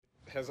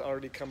has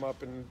already come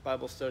up in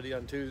Bible study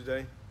on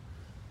Tuesday.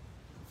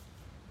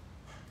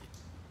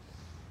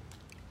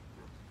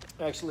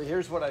 Actually,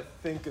 here's what I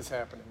think is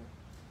happening.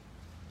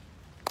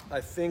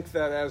 I think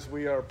that as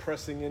we are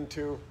pressing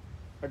into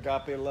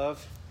agape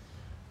love,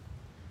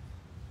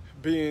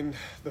 being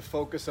the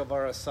focus of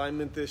our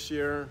assignment this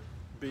year,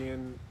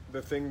 being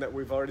the thing that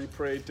we've already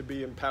prayed to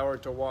be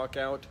empowered to walk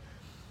out,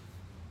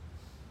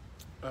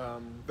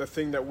 the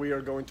thing that we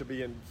are going to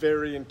be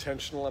very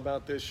intentional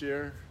about this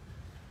year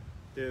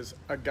is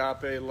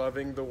agape,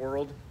 loving the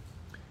world.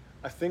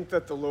 I think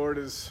that the Lord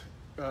is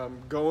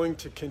going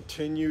to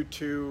continue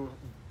to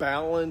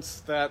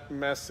balance that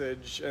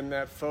message and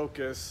that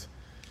focus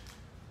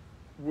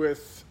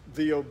with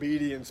the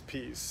obedience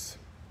piece.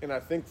 And I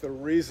think the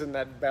reason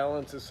that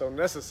balance is so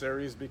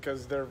necessary is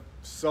because they're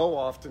so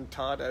often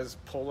taught as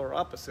polar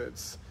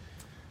opposites.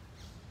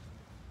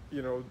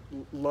 You know,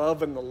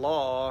 love and the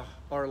law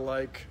are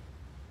like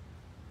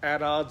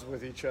at odds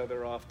with each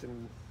other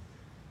often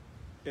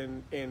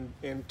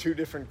in two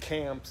different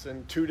camps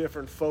and two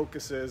different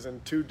focuses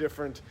and two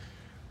different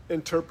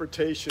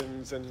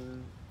interpretations.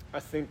 And I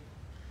think,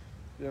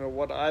 you know,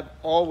 what I've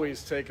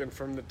always taken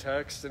from the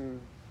text and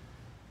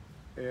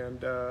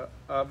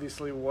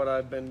obviously what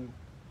I've been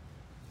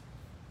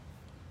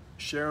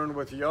sharing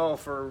with y'all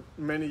for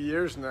many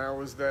years now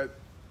is that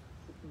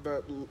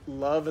the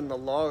love and the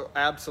law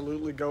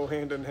absolutely go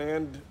hand in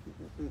hand,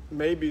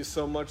 maybe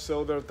so much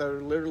so that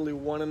they're literally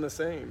one and the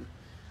same.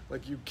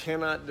 Like, you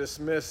cannot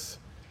dismiss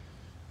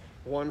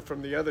one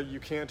from the other. You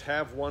can't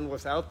have one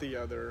without the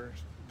other.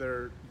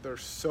 They're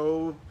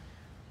so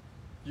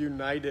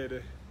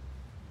united.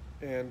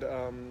 And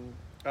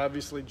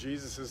obviously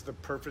Jesus is the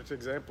perfect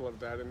example of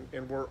that.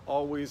 And we're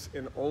always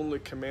and only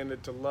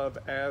commanded to love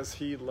as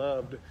he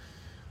loved.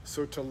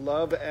 So to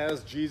love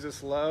as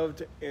Jesus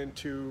loved and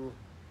to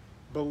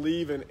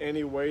believe in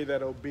any way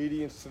that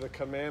obedience to the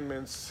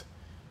commandments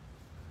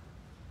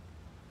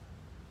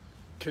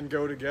can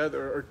go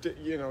together, or,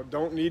 you know,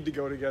 don't need to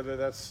go together,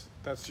 that's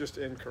just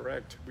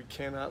incorrect. We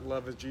cannot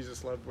love as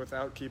Jesus loved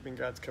without keeping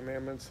God's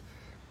commandments.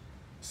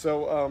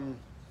 So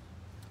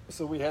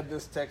we had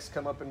this text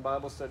come up in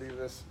Bible study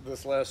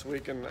this last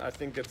week, and I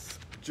think it's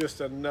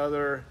just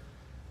another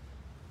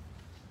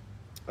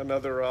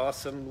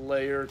awesome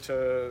layer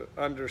to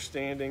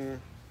understanding,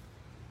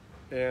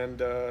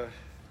 and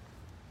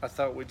I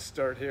thought we'd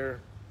start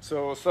here.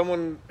 So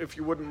someone, if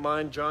you wouldn't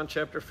mind, John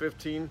chapter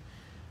 15,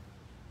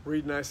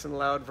 read nice and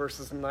loud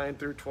verses 9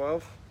 through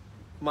 12.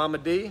 Mama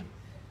D.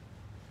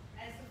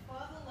 As the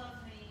Father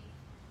loved me,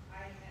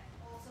 I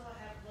also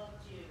have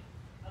loved you.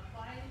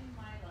 Abide in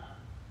my love.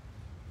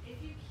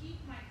 If you keep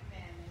my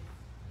commandments,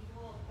 you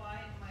will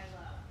abide in my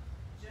love,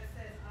 just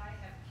as I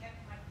have kept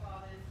my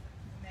Father's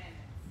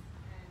commandments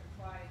and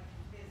abide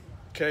in his love.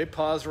 Okay,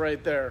 pause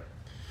right there.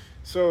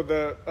 So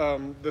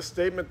the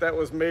statement that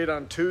was made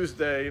on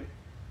Tuesday,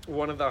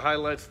 one of the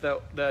highlights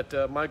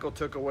that Michael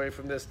took away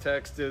from this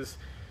text is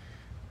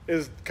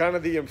kind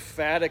of the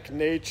emphatic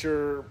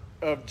nature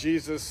of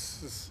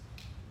Jesus'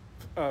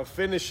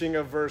 finishing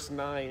of verse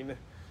 9,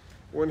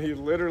 when he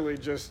literally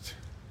just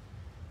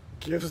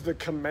gives the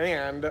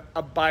command,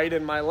 abide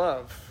in my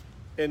love.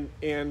 And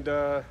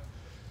I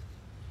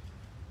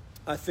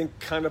think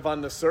kind of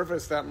on the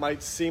surface that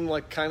might seem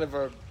like kind of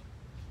a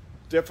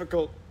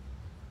difficult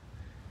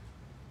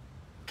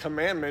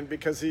commandment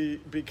because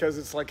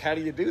it's like, how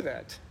do you do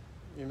that?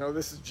 You know,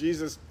 this is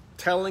Jesus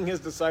telling his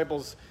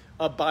disciples,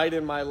 abide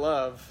in my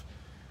love.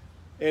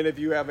 And if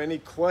you have any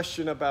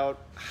question about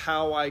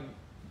how I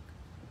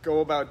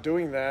go about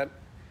doing that,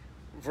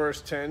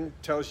 verse 10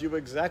 tells you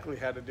exactly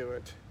how to do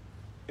it.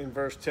 In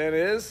verse 10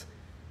 is,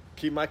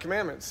 keep my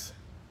commandments.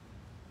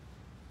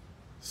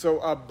 So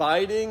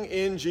abiding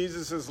in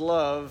Jesus'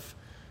 love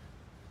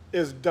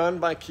is done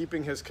by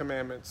keeping his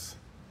commandments.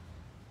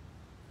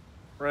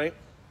 Right?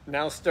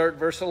 Now start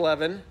verse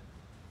 11.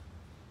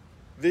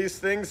 These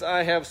things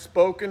I have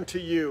spoken to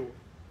you.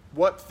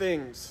 What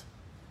things?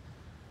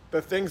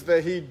 The things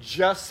that he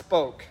just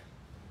spoke.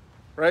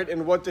 Right?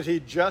 And what did he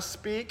just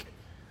speak?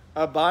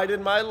 Abide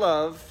in my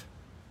love,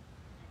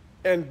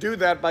 and do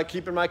that by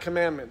keeping my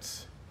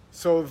commandments.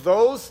 So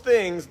those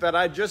things that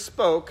I just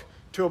spoke,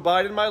 to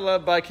abide in my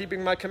love by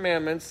keeping my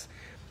commandments,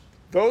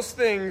 those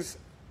things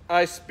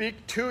I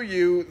speak to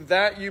you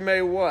that you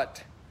may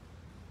what?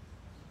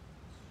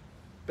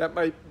 That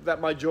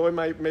my joy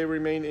may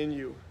remain in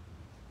you.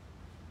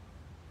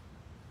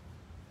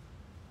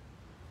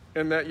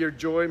 And that your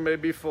joy may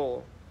be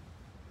full.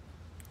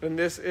 And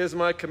this is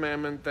my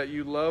commandment, that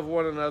you love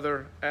one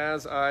another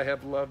as I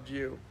have loved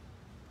you.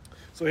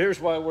 So here's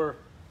why we're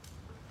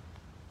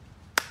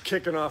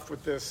kicking off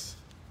with this.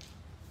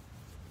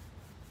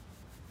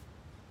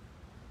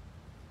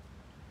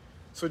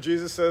 So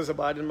Jesus says,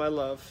 abide in my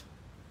love.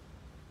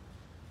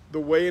 The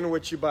way in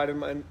which you abide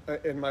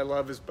in my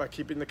love is by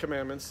keeping the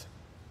commandments.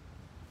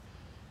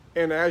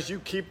 And as you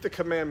keep the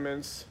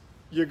commandments,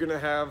 you're going to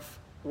have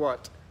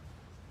what?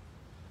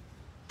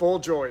 Full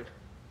joy.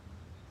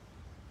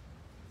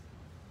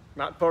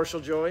 Not partial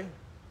joy,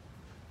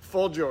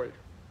 full joy.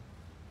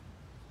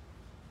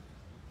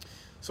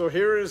 So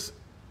here is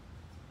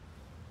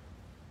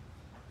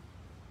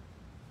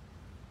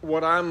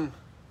what I'm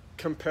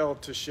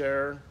compelled to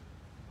share.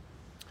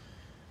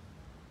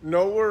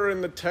 Nowhere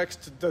in the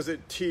text does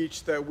it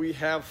teach that we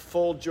have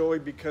full joy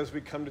because we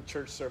come to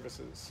church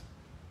services.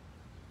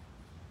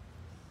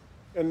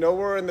 And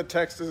nowhere in the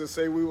text does it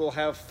say we will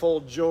have full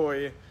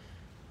joy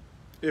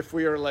if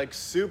we are like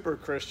super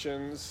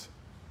Christians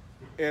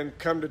and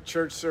come to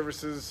church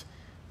services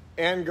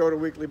and go to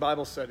weekly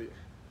Bible study.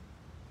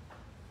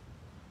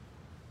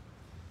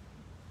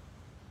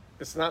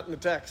 It's not in the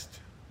text.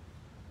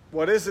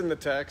 What is in the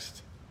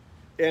text,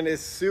 and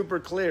is super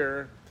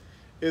clear,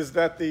 is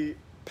that the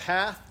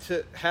path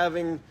to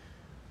having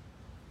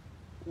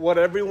what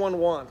everyone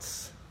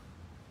wants,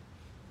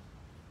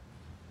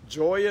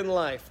 joy in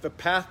life, the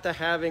path to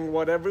having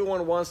what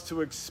everyone wants to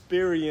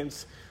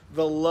experience,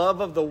 the love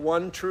of the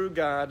one true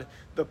God,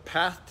 the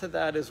path to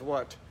that is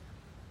what?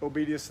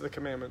 Obedience to the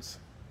commandments.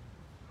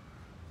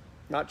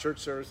 Not church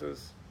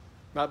services,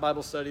 not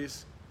Bible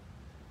studies,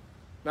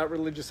 not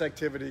religious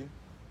activity,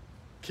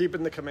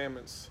 keeping the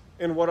commandments.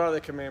 And what are the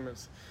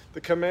commandments?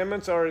 The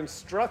commandments are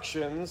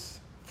instructions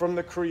from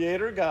the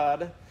Creator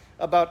God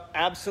about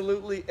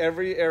absolutely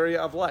every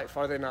area of life,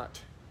 are they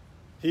not?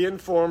 He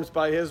informs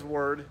by His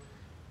word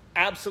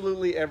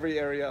absolutely every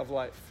area of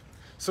life.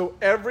 So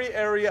every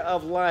area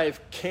of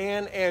life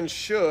can and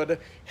should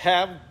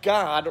have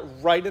God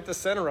right at the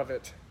center of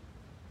it.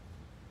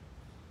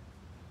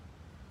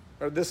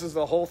 Or this is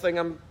the whole thing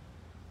I'm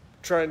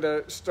trying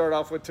to start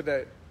off with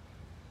today.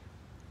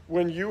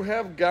 When you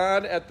have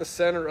God at the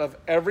center of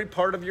every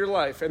part of your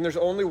life, and there's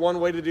only one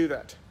way to do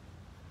that,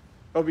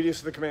 obedience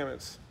to the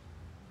commandments,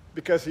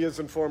 because He has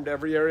informed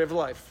every area of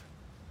life.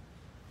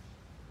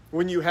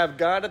 When you have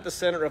God at the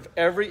center of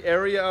every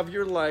area of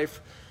your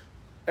life,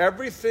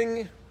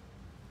 everything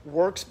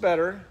works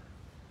better.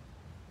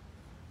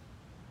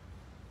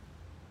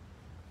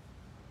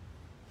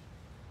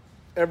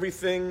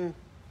 Everything,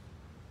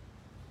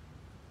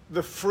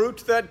 the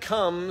fruit that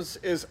comes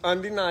is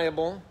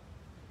undeniable.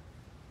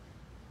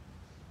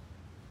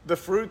 The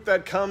fruit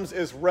that comes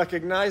is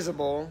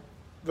recognizable.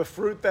 The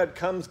fruit that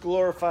comes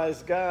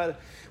glorifies God.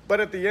 But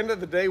at the end of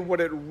the day,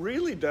 what it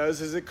really does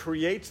is it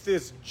creates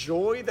this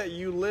joy that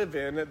you live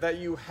in, that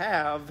you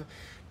have,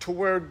 to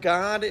where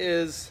God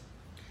is,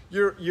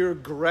 your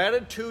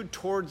gratitude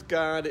towards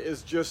God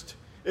is just,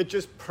 it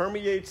just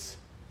permeates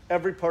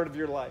every part of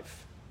your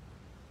life.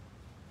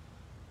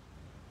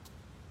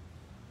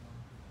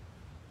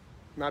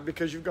 Not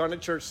because you've gone to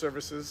church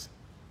services.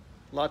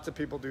 Lots of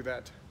people do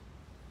that.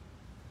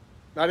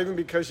 Not even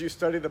because you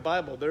study the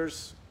Bible.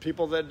 There's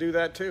people that do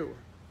that too.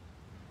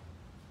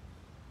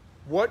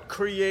 What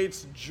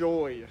creates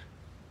joy?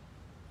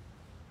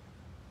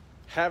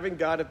 Having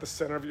God at the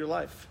center of your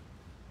life.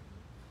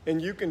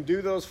 And you can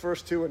do those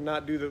first two and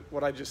not do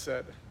what I just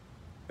said.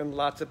 And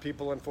lots of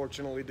people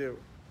unfortunately do.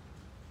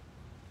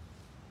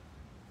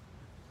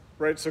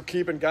 Right? So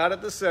keeping God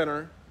at the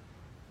center,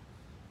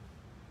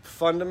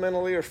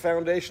 fundamentally or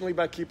foundationally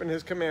by keeping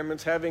His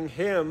commandments, having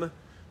Him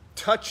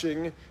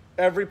touching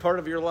every part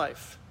of your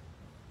life.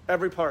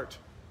 Every part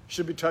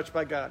should be touched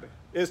by God,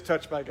 is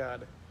touched by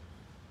God.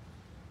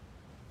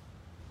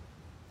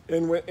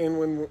 And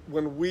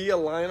when we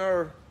align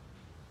our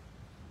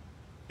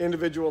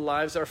individual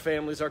lives, our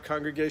families, our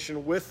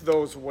congregation with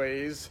those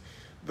ways,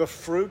 the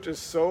fruit is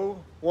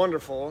so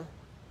wonderful.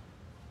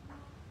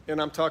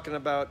 And I'm talking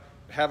about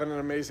having an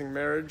amazing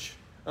marriage.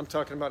 I'm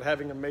talking about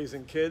having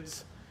amazing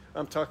kids.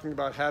 I'm talking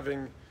about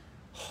having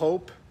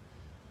hope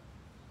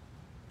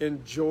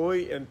and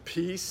joy and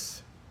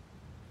peace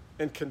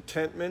and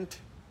contentment.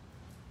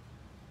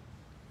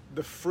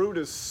 The fruit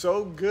is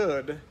so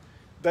good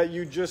that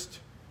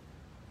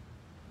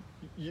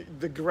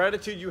the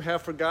gratitude you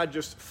have for God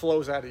just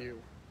flows out of you.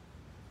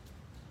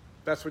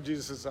 That's what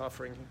Jesus is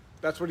offering.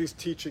 That's what He's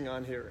teaching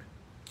on here.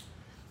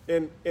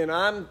 And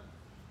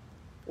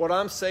what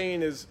I'm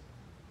saying is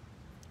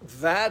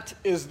that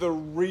is the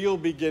real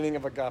beginning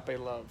of agape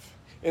love.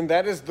 And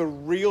that is the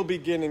real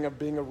beginning of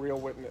being a real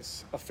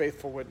witness, a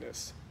faithful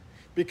witness.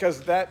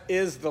 Because that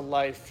is the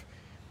life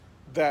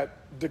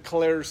that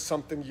declares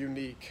something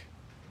unique.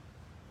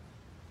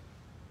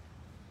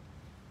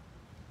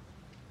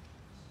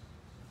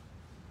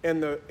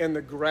 And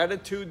the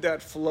gratitude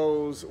that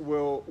flows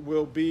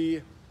will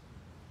be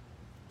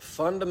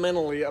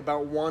fundamentally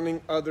about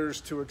wanting others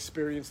to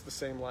experience the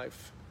same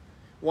life.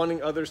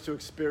 Wanting others to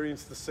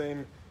experience the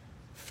same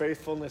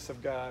faithfulness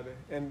of God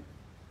and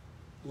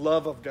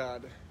love of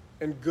God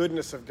and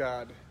goodness of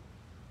God.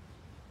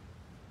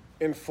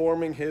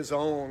 Informing His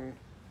own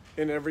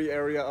in every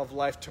area of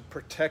life to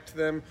protect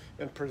them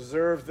and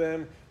preserve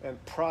them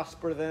and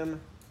prosper them.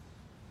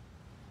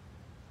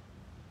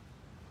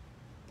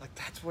 Like,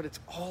 that's what it's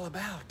all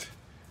about.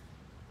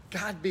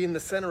 God being the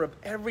center of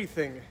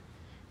everything.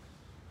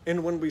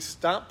 And when we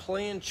stop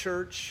playing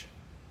church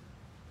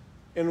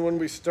and when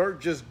we start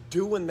just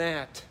doing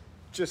that,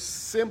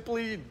 just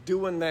simply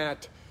doing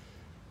that,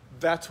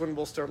 that's when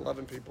we'll start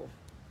loving people.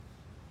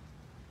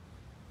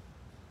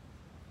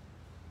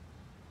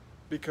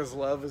 Because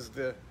love is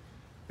the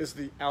is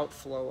the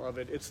outflow of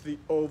it. It's the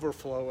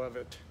overflow of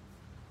it.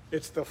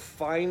 It's the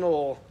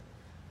final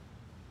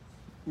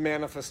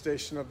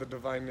manifestation of the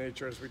divine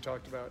nature, as we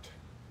talked about.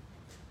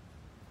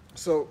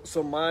 So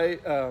my,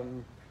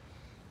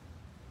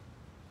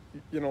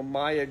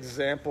 my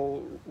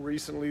example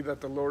recently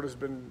that the Lord has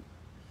been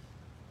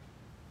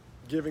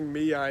giving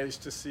me eyes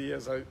to see,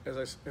 as I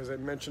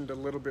mentioned a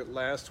little bit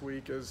last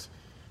week, is,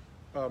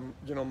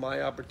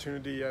 my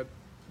opportunity at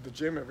the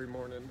gym every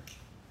morning.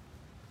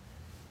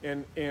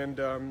 And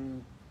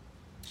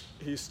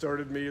he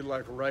started me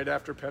like right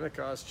after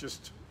Pentecost,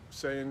 just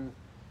saying,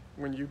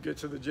 when you get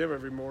to the gym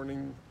every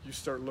morning, you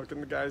start looking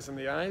the guys in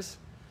the eyes,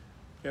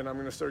 and I'm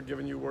going to start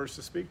giving you words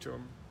to speak to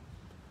them.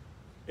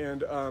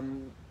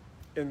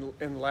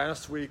 And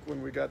last week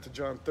when we got to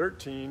John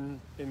 13,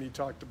 and he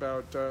talked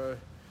about,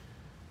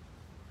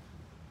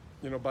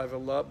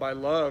 by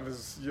love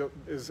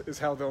is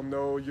how they'll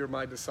know you're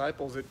my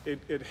disciples.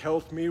 It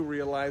helped me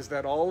realize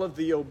that all of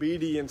the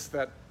obedience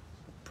that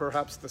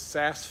perhaps the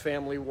Sass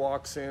family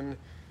walks in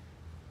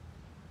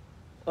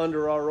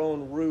under our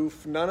own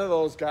roof, none of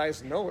those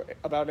guys know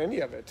about any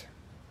of it.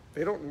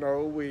 They don't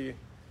know we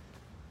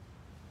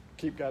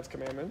keep God's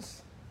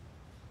commandments.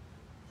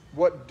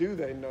 What do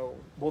they know?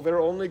 Well,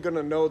 they're only going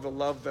to know the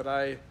love that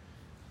I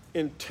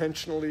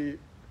intentionally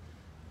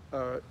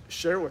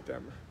share with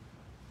them.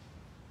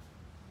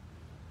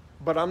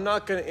 But I'm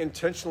not going to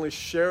intentionally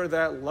share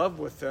that love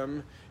with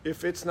them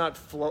if it's not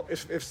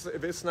if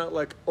it's not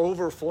like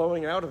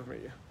overflowing out of me.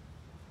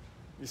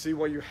 You see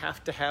why you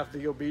have to have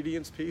the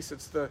obedience piece?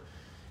 It's the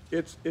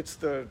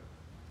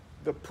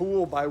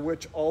pool by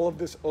which all of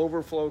this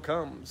overflow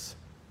comes.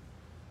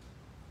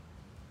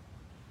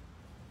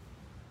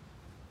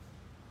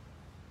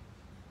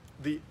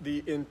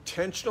 The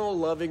intentional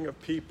loving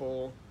of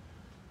people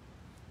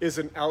is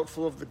an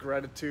outflow of the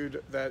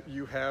gratitude that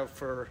you have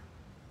for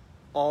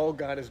all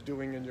God is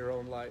doing in your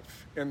own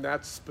life. And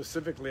that's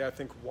specifically, I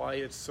think, why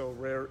it's so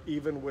rare,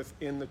 even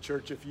within the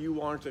church. If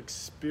you aren't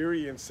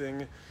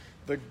experiencing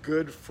the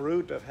good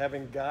fruit of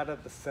having God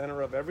at the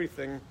center of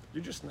everything,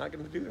 you're just not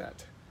going to do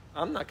that.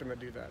 I'm not going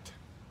to do that.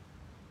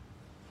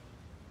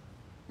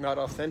 Not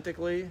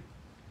authentically,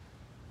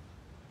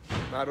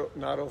 not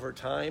over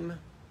time.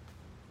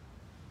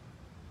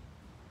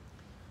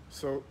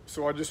 So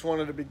I just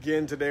wanted to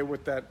begin today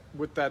with the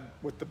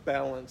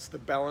balance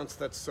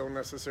that's so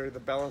necessary, the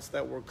balance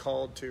that we're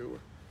called to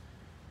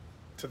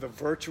the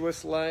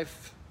virtuous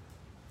life,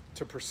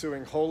 to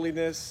pursuing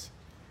holiness,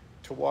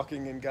 to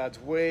walking in God's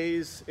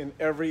ways in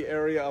every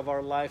area of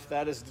our life.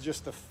 That is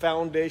just the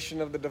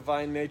foundation of the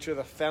divine nature,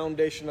 the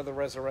foundation of the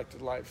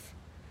resurrected life.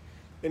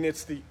 And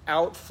it's the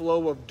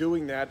outflow of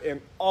doing that,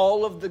 and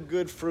all of the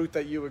good fruit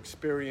that you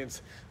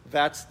experience,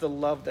 that's the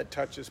love that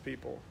touches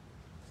people.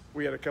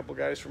 We had a couple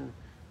guys from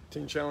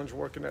Teen Challenge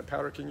working at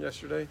Powder King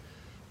yesterday,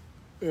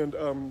 and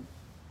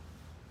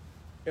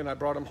I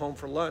brought them home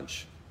for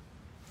lunch.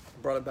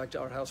 Brought them back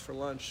to our house for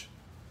lunch,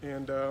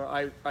 and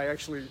I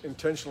actually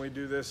intentionally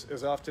do this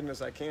as often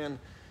as I can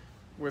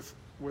with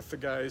the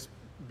guys,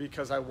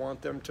 because I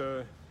want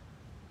to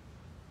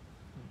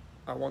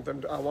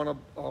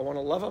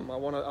love them.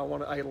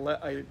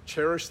 I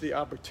cherish the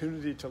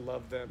opportunity to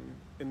love them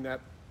in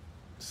that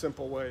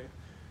simple way.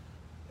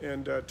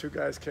 And two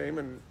guys came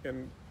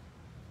and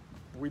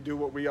we do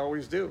what we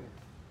always do,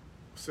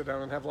 sit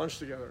down and have lunch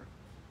together.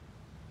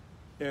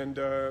 And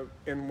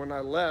when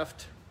I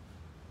left,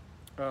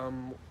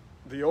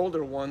 the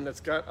older one that's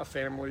got a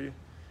family,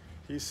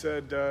 he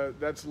said,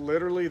 that's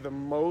literally the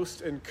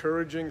most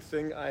encouraging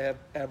thing I have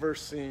ever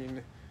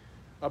seen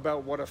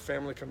about what a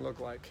family can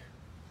look like.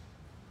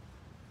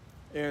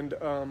 And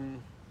I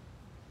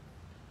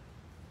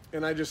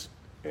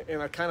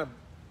kind of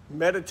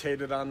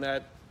meditated on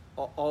that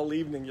all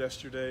evening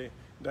yesterday.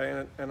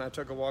 Diana and I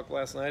took a walk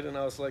last night, and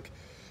I was like,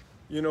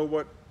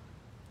 what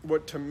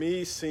to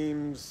me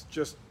seems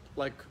just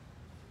like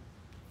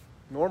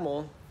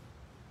normal,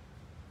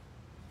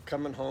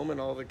 coming home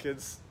and all the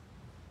kids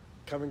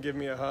come and give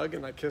me a hug,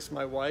 and I kiss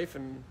my wife,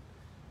 and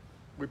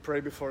we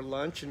pray before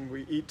lunch, and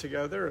we eat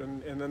together,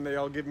 and then they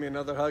all give me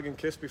another hug and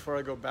kiss before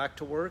I go back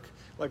to work.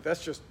 Like,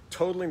 that's just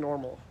totally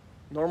normal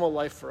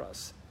life for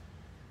us.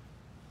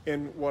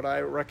 And what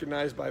I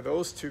recognize by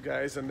those two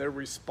guys and their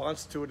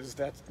response to it is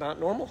that's not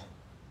normal.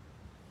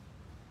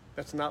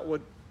 That's not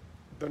what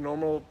the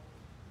normal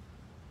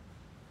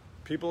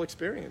people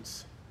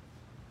experience.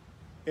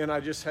 And I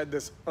just had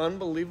this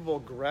unbelievable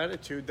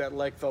gratitude that,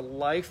 like, the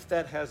life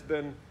that has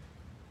been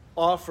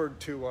offered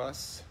to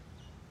us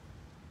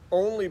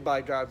only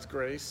by God's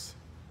grace,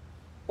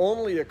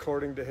 only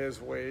according to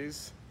his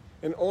ways,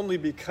 and only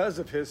because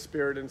of his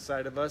Spirit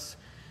inside of us,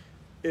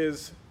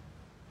 is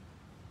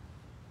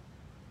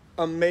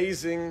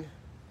amazing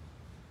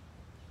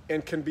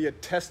and can be a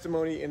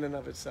testimony in and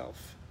of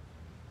itself.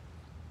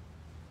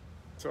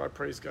 So I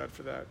praise God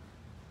for that.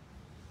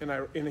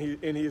 And he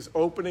is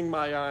opening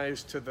my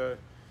eyes to the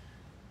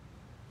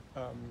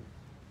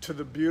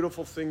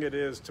beautiful thing it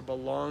is to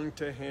belong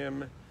to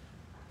him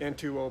and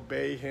to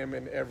obey him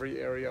in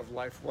every area of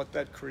life. What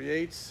that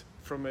creates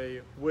from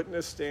a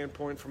witness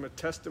standpoint, from a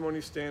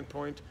testimony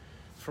standpoint,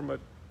 from a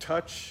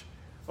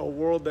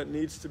world that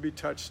needs to be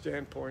touched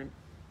standpoint.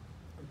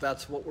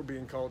 That's what we're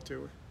being called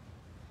to.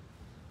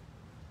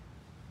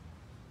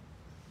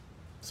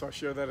 So I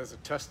share that as a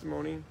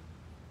testimony.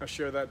 I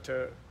share that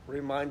to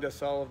remind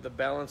us all of the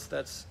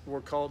balance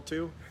we're called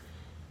to,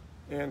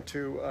 and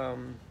to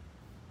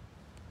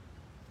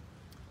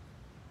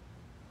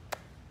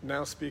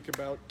now speak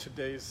about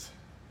today's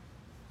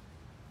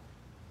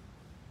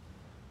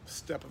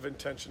step of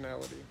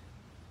intentionality.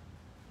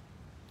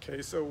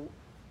 Okay, so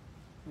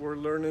we're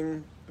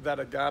learning that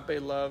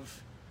agape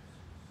love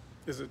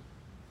is a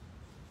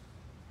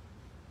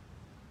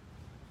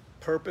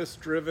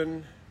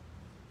purpose-driven,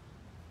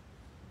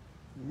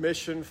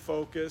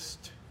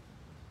 mission-focused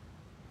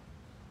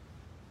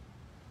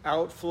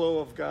outflow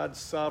of God's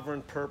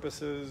sovereign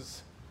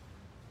purposes,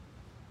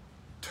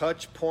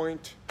 touch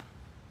point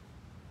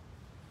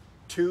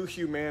to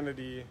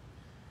humanity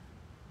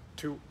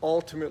to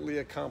ultimately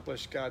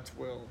accomplish God's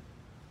will.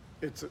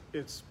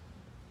 It's,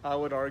 I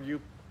would argue,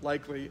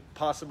 likely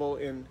possible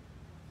in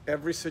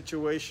every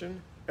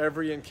situation,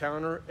 every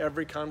encounter,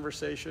 every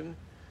conversation.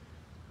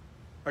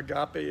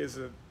 Agape is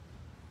an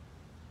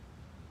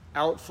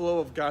outflow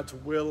of God's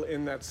will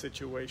in that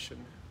situation.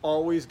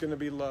 Always going to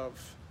be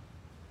love.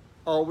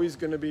 Always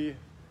going to be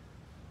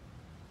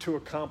to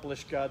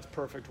accomplish God's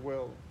perfect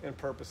will and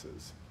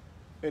purposes.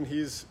 And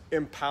he's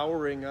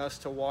empowering us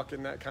to walk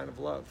in that kind of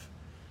love.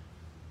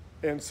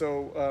 And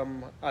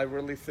so I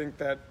really think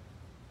that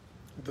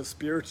the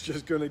Spirit's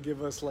just going to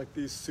give us like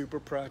these super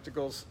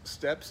practical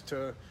steps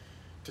to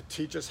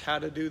teach us how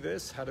to do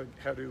this, how to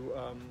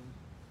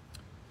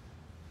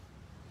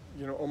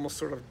almost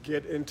sort of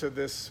get into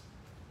this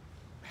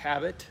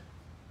habit.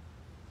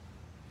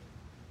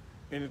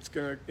 And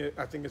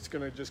I think it's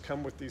going to just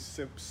come with these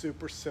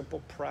super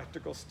simple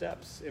practical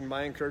steps. And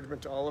my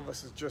encouragement to all of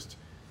us is just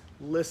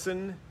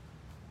listen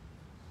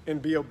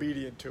and be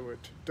obedient to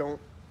it. Don't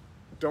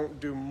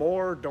do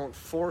more. Don't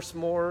force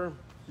more.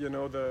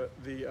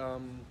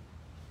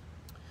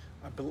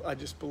 I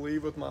just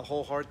believe with my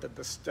whole heart that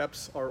the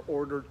steps are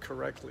ordered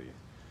correctly.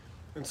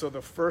 And so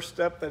the first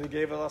step that he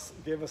gave us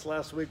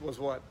last week was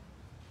what?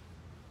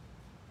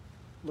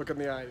 Look in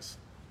the eyes.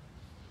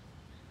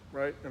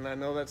 Right? And I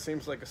know that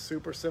seems like a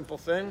super simple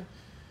thing,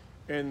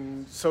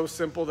 and so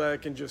simple that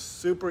it can just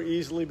super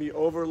easily be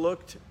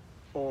overlooked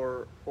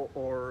or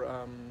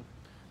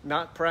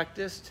not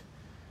practiced.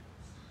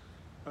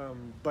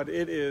 But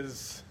it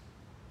is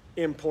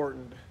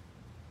important.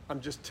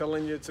 I'm just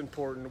telling you it's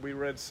important. We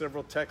read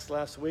several texts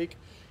last week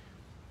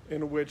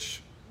in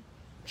which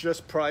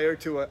just prior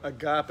to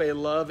agape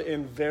love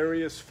in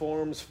various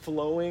forms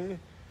flowing,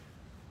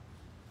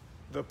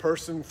 the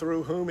person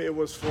through whom it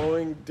was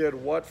flowing did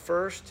what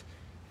first?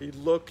 He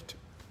looked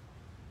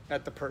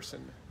at the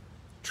person,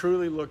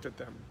 truly looked at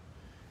them.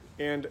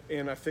 And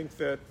I think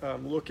that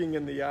looking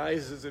in the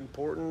eyes is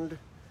important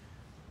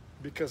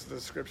because the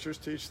scriptures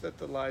teach that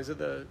the eyes of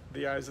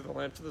the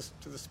lamp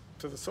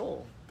to the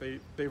soul.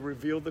 They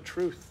reveal the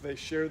truth. They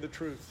share the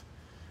truth.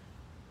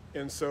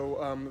 And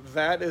so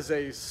that is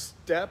a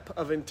step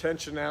of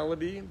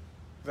intentionality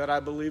that I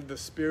believe the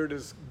Spirit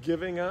is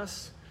giving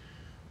us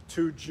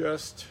to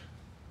just,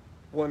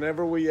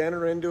 whenever we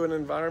enter into an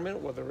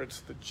environment, whether it's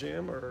the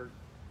gym or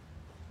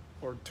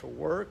to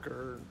work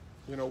or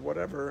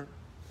whatever,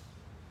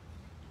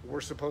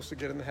 we're supposed to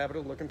get in the habit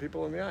of looking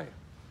people in the eye.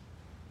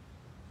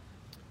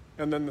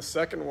 And then the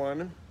second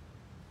one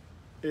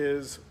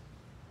is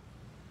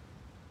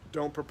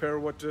don't prepare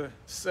what to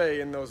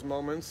say in those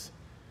moments,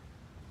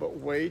 but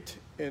wait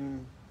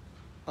and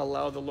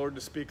allow the Lord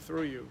to speak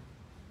through you.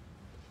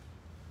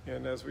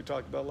 And as we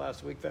talked about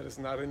last week, that is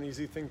not an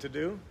easy thing to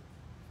do.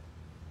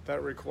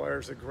 That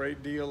requires a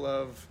great deal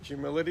of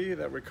humility.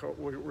 That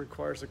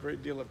requires a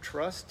great deal of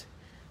trust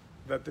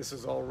that this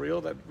is all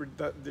real. That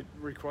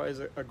requires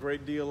a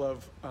great deal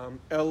of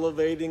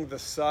elevating the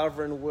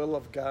sovereign will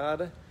of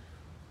God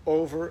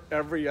over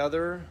every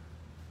other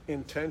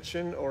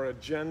intention or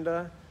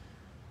agenda.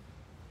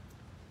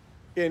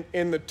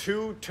 In the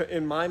two,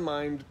 in my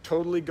mind,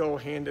 totally go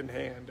hand in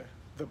hand.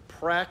 The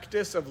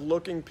practice of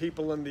looking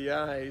people in the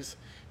eyes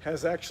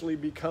has actually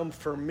become,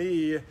 for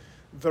me,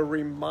 the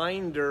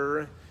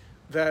reminder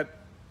that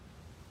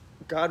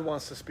God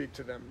wants to speak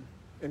to them,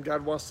 and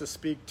God wants to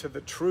speak to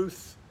the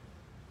truth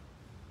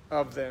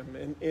of them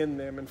and in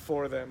them and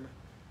for them.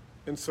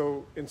 And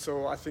so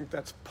I think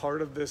that's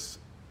part of this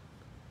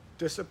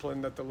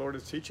discipline that the Lord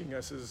is teaching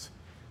us is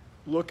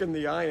look in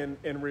the eye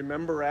and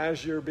remember,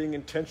 as you're being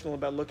intentional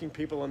about looking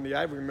people in the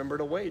eye, remember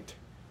to wait.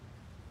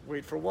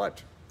 Wait for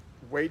what?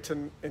 Wait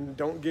and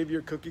don't give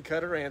your cookie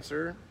cutter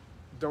answer.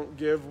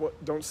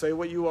 Don't say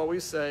what you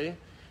always say.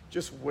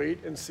 Just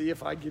wait and see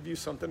if I give you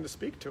something to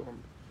speak to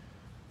them.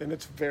 And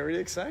it's very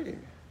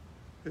exciting.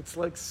 It's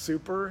like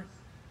super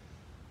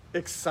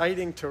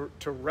exciting to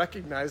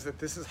recognize that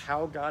this is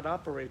how God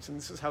operates, and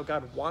this is how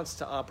God wants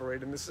to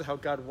operate, and this is how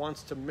God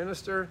wants to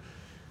minister.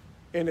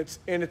 And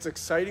it's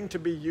exciting to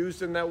be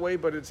used in that way,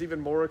 but it's even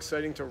more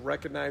exciting to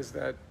recognize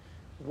that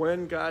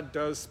when God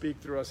does speak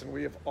through us, and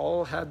we have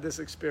all had this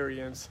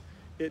experience,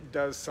 it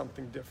does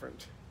something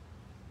different.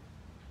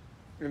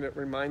 And it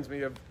reminds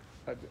me of,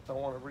 I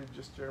want to read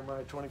just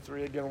Jeremiah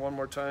 23 again one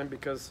more time,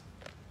 because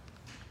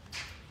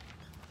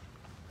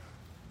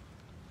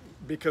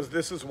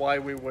this is why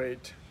we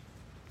wait.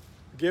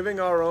 Giving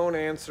our own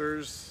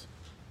answers,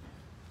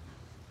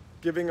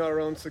 giving our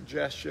own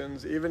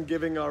suggestions, even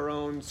giving our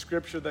own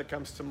scripture that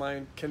comes to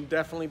mind can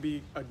definitely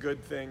be a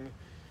good thing.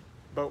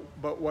 But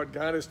what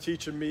God is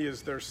teaching me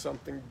is there's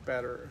something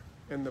better.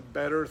 And the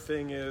better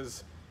thing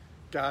is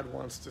God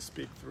wants to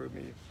speak through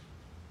me.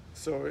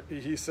 So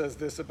he says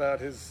this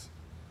about his,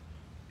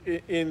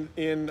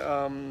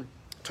 in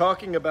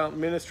talking about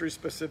ministry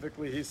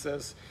specifically, he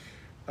says,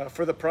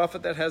 for the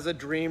prophet that has a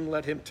dream,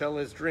 let him tell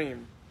his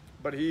dream.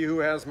 But he who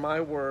has my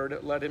word,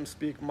 let him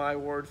speak my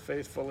word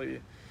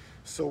faithfully.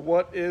 So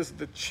what is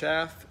the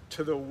chaff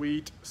to the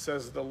wheat,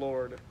 says the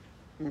Lord?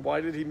 And why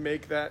did he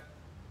make that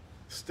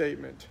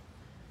statement?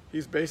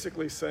 He's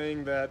basically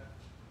saying that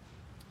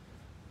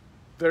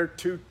they're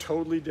two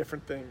totally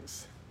different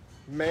things.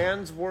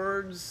 Man's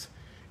words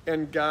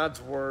and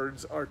God's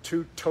words are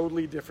two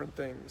totally different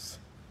things.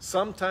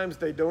 Sometimes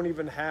they don't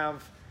even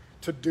have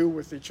to do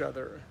with each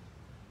other,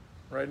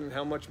 right? And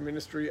how much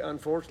ministry,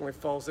 unfortunately,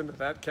 falls into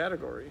that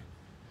category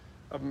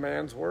of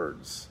man's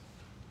words.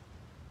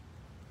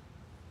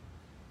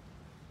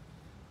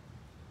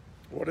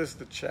 What is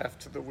the chaff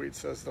to the wheat,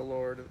 says the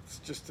Lord? It's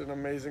just an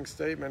amazing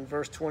statement.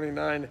 Verse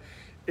 29,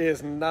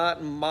 is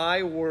not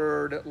my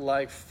word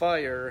like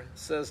fire,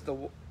 says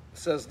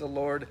the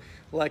Lord,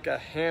 like a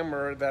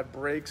hammer that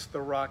breaks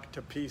the rock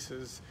to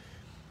pieces.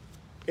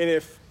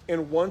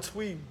 And once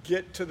we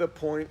get to the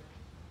point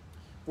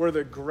where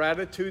the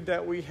gratitude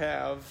that we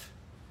have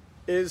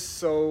is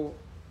so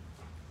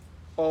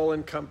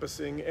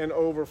all-encompassing and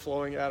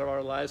overflowing out of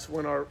our lives,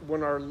 when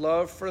our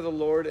love for the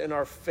Lord and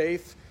our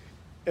faith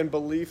and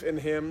belief in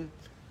him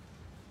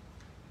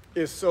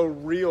is so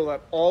real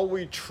that all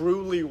we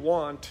truly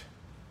want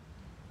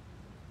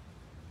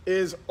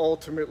is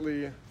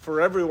ultimately for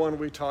everyone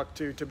we talk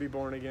to be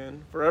born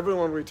again, for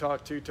everyone we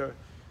talk to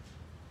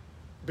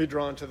be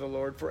drawn to the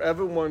Lord, for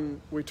everyone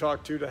we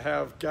talk to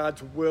have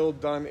God's will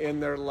done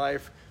in their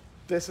life.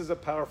 This is a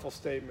powerful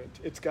statement.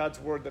 It's God's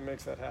word that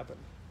makes that happen.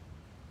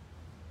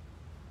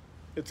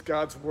 It's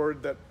God's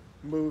word that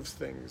moves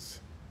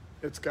things.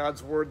 It's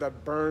God's word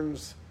that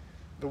burns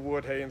the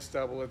wood, hay, and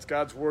stubble. It's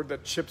God's word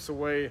that chips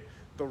away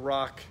the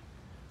rock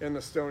and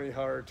the stony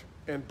heart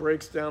and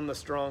breaks down the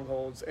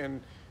strongholds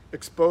and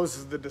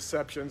exposes the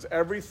deceptions.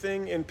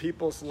 Everything in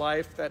people's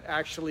life that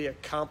actually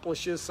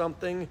accomplishes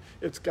something,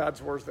 it's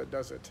God's words that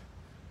does it.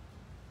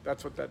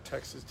 That's what that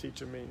text is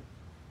teaching me.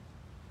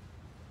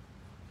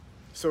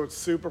 So it's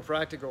super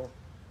practical.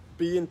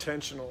 Be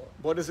intentional.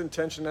 What does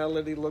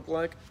intentionality look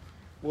like?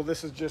 Well,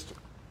 this is just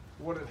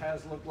what it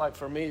has looked like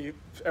for me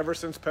ever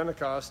since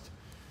Pentecost.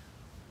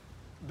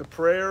 The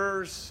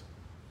prayers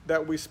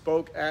that we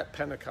spoke at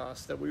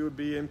Pentecost, that we would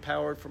be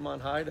empowered from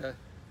on high to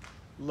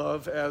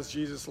love as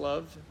Jesus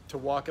loved, to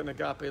walk in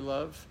agape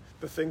love,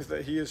 the things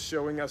that he is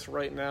showing us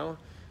right now,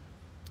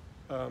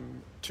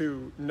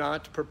 to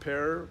not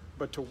prepare,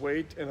 but to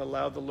wait and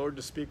allow the Lord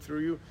to speak through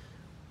you.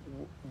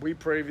 We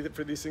pray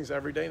for these things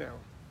every day now,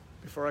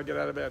 before I get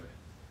out of bed.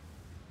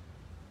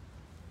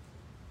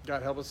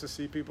 God, help us to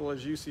see people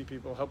as you see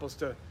people. Help us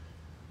to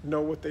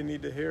know what they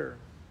need to hear.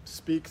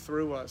 Speak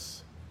through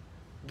us.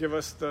 Give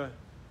us the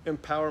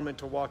empowerment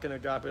to walk in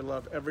agape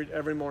love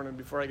every morning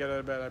before I get out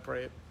of bed. I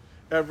pray it.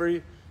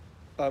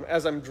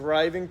 As I'm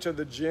driving to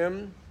the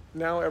gym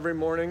now every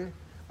morning,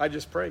 I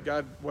just pray,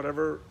 God,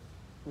 whatever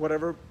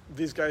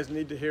these guys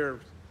need to hear,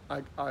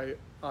 I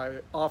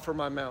offer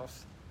my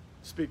mouth.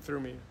 Speak through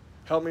me.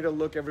 Help me to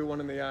look everyone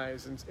in the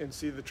eyes and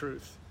see the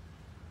truth.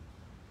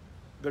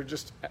 They're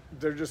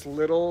just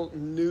little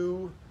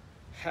new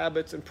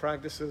habits and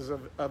practices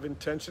of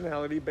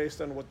intentionality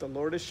based on what the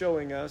Lord is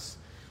showing us,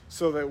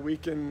 so that we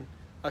can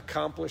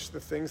accomplish the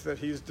things that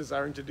he's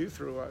desiring to do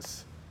through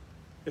us.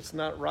 It's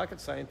not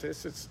rocket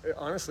scientists.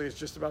 Honestly, it's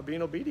just about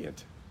being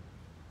obedient.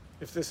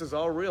 If this is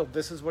all real,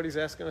 this is what he's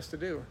asking us to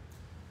do.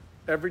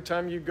 Every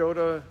time you go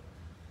to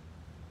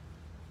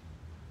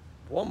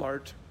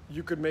Walmart,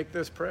 you could make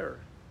this prayer.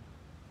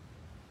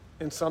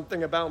 And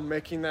something about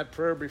making that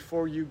prayer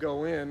before you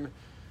go in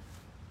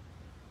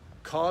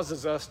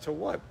causes us to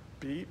what?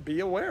 Be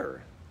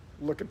aware.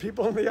 Look at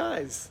people in the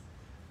eyes.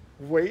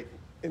 Wait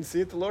and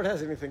see if the Lord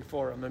has anything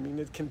for them. I mean,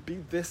 it can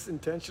be this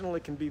intentional.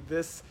 It can be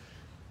this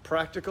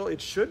practical. It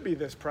should be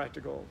this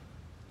practical.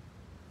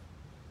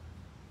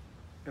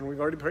 And we've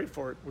already prayed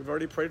for it. We've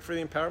already prayed for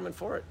the empowerment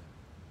for it.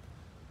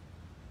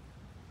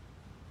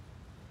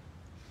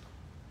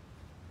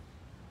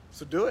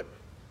 So do it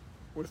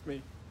with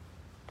me.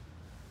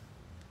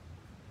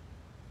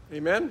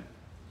 Amen?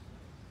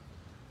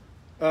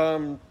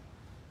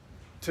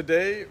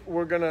 Today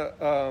we're going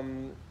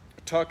to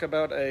talk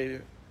about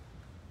a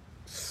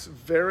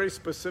very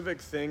specific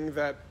thing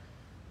that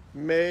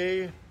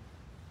may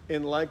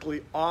and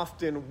likely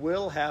often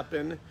will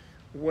happen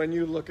when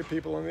you look at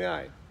people in the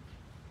eye.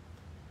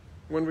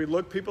 when we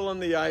look people in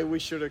the eye, we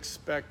should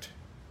expect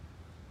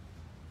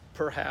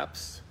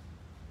perhaps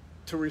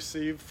to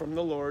receive from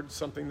the Lord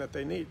something that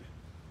they need.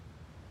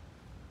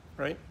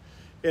 Right?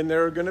 And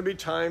there are going to be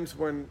times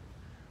when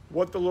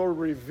what the Lord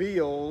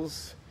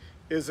reveals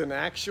is an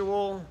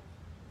actual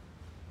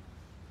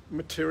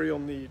material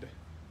need.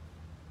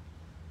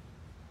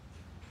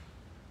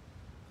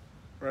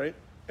 Right?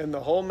 And the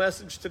whole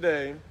message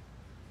today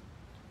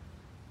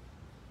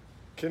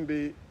can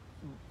be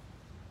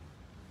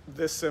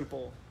this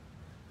simple.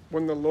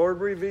 When the Lord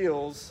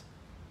reveals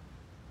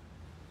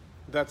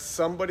that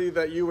somebody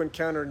that you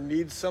encounter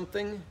needs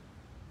something,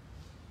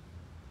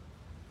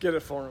 get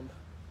it for them.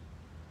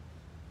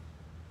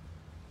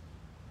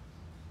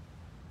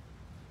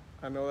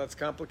 I know that's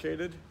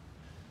complicated,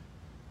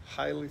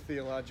 highly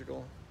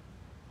theological.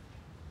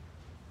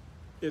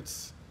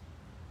 It's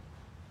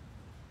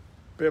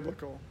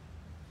biblical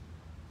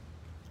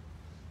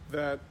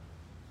that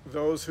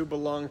those who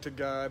belong to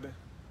God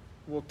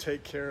will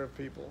take care of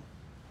people.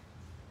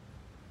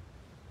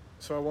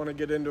 So I want to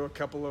get into a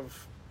couple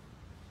of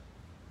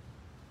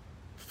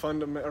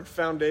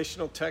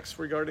foundational texts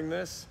regarding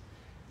this,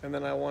 and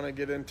then I want to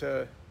get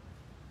into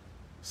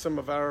some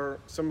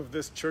of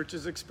this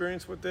church's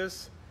experience with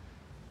this,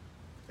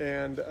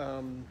 and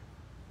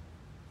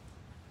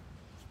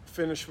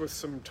finish with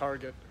some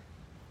target.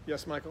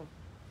 Yes, Michael?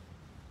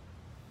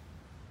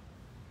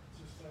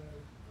 Just a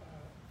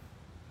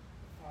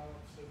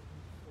follow-up statement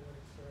before we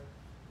start.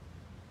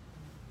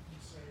 You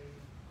say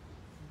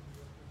you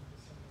look into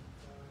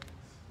someone's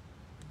eyes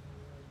and the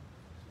Lord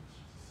teach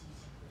you to see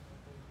something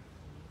that they might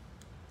need.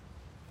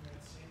 In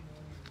that same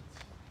moment,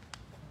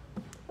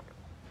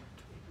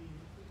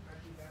 it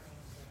might be that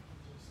moment that He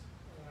just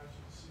allows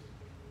you to see what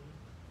they need,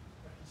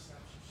 but He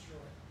stops you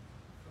short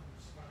from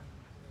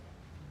responding to that.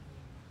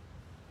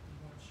 He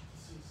wants you to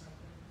see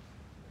something,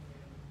 and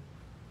then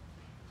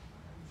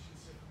I'm just going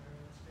to say from my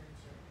own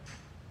experience right now,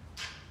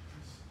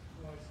 He's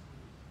loves me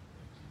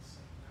if He's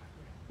saying not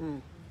yet. If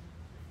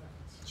that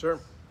makes sense. Sure.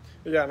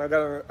 Yeah, and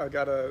I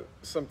got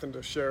something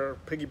to share,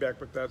 piggyback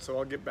with that, so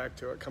I'll get back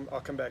to it.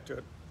 I'll come back to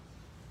it.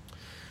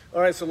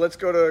 All right, so let's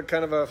go to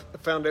kind of a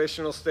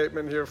foundational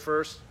statement here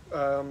first.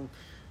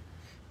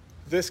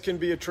 This can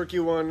be a tricky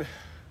one,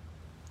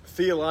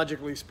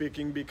 theologically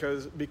speaking,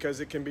 because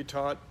it can be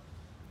taught.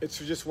 It's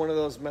just one of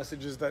those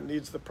messages that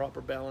needs the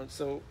proper balance.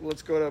 So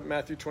let's go to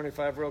Matthew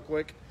 25 real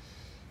quick.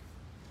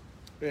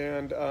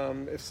 And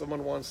if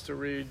someone wants to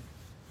read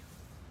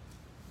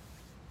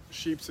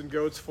sheeps and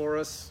goats for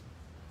us,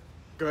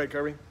 go ahead,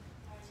 Kirby. You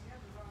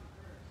have the wrong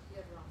verse. You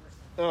have the wrong verse.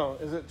 Oh,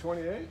 is it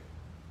 28? When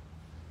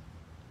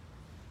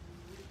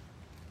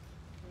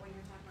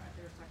you're talking about,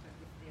 they were talking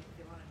about if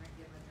they want to drink,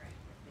 give them a drink.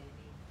 If they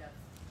need, that's,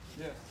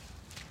 Yes.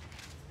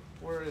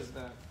 Where is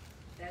that?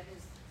 that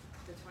is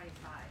the 25,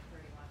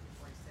 31 through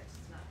 46.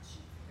 It's not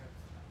sheep and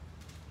goats, but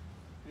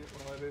Yeah,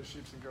 well, it is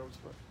sheeps and goats,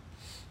 but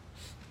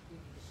you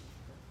need the sheep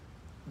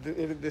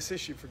and goats. this is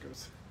sheep for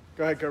goats.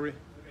 Go ahead, Kirby.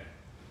 Okay.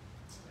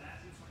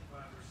 Matthew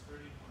 25, verse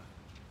 31.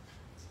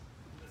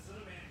 When the Son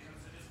of Man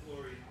comes in his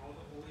glory, and all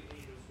the holy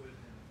angels with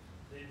him,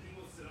 then he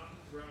will sit on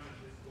the throne of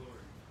his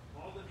glory.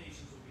 All the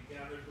nations will be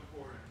gathered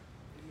before him,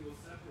 and he will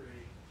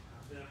separate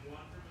them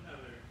one from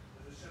another,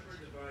 as a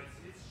shepherd divides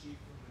his sheep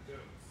from the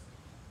goats.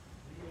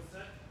 And he will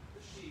set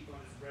the sheep on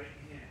his right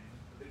hand,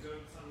 but the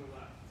goats on the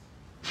left.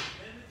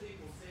 Then the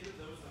king will say to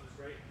those on his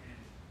right hand,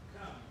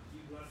 "Come,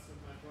 you blessed of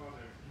my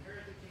Father,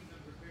 inherit the kingdom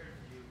prepared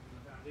for you from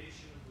the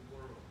foundation of the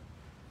world.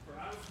 For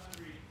I was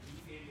hungry, and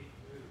you gave me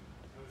food.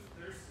 I was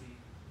thirsty,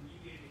 and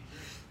you gave me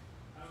drink.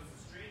 I was a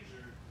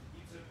stranger, and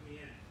you took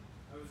me in.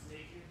 I was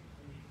naked,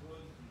 and you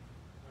clothed me.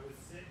 I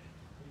was sick,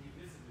 and you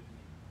visited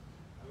me.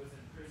 I was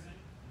in prison,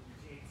 and you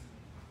came to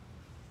me."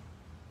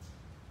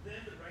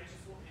 Then the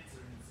righteous will answer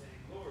him,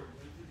 saying, "Lord,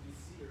 when did we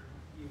see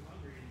you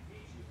hungry and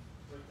feed you,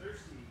 or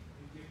thirsty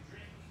and give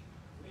drink?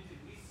 When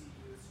did we see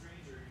you a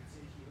stranger and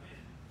take you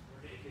in,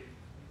 or naked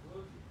and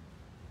clothe you?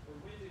 Or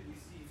when did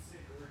we see you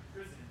sick or in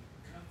prison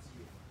and come to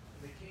you?"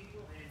 And the king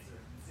will answer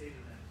and say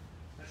to them,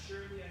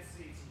 "Assuredly I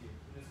say to you,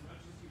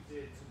 inasmuch as you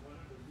did to one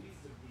of the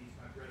least of these,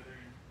 my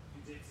brethren,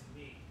 you did to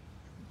me."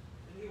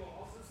 And he will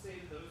also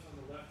say to those on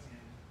the left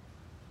hand,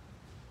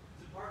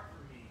 "Depart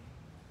from me.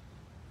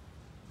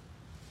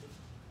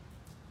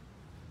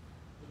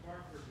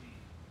 Depart from me.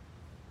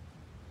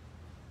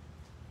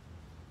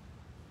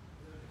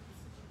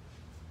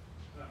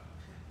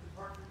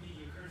 Depart from me,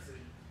 you cursed,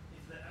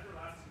 into the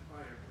everlasting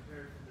fire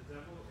prepared for the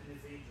devil and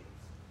his angels.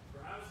 For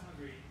I was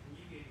hungry, and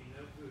you gave me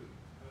no food.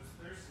 I was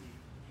thirsty,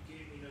 and you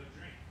gave me no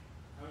drink.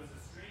 I was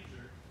a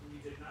stranger, and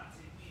you did not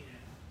take me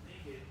in.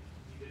 Naked,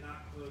 and you did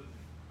not clothe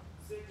me.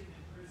 Sick and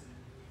in prison,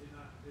 and you did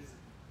not visit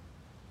me."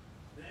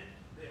 Then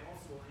they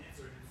also will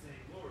answer him,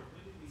 saying, "Lord,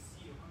 when did we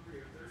see you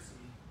hungry or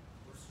thirsty,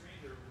 or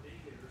stranger, or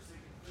naked, or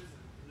sick in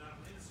prison, and not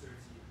minister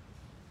to you?"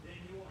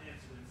 Then he will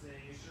answer them,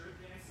 saying,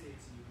 "Assuredly I say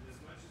to you,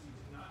 inasmuch as you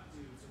did not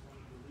do to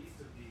one of the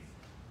least of these,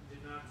 you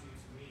did not do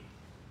to me."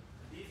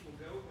 And these will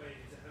go away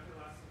into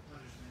everlasting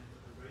punishment, but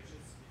the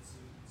righteous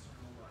into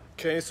eternal life.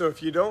 Okay, so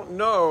if you don't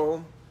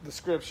know the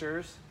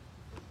scriptures,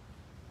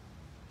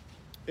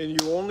 and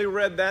you only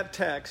read that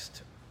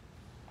text,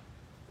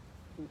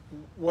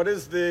 what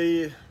is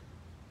the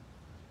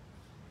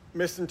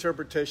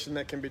misinterpretation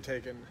that can be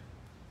taken?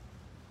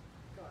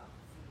 Go out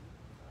and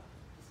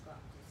just go out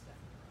and do stuff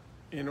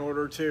in In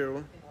order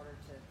to order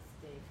to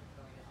stay from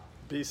going to hell.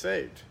 be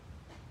saved.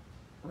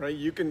 Right?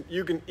 You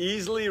can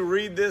easily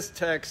read this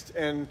text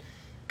and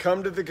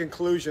come to the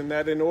conclusion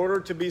that in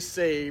order to be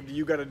saved,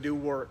 you got to do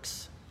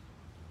works.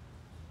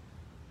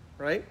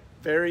 Right?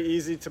 Very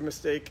easy to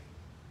mistake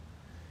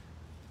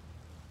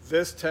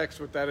this text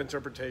with that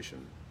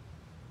interpretation.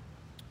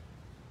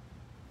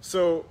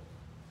 So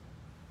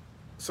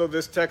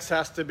this text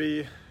has to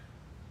be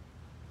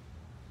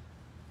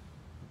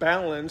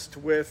balanced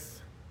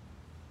with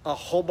a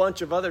whole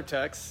bunch of other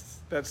texts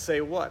that say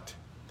what?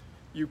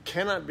 You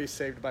cannot be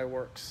saved by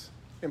works.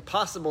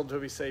 Impossible to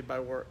be saved by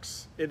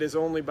works. It is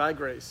only by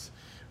grace.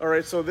 All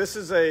right, so this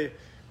is a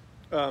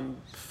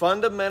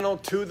fundamental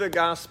to the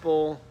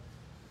gospel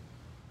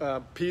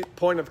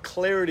point of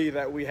clarity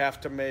that we have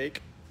to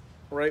make.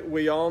 Right?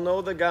 We all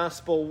know the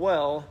gospel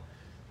well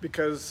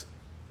because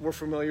we're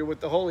familiar with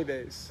the holy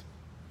days.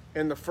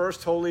 And the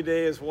first holy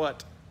day is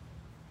what?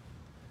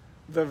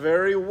 The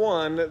very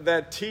one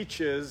that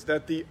teaches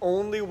that the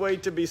only way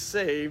to be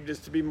saved is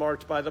to be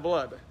marked by the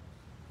blood.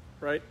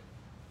 Right?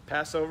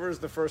 Passover is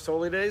the first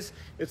holy days.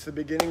 It's the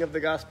beginning of the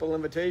gospel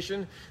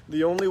invitation.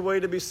 The only way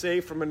to be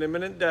saved from an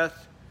imminent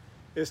death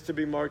is to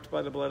be marked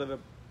by the blood of the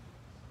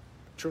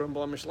true and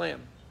blemished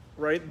lamb.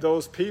 Right?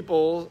 Those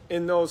people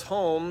in those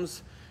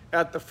homes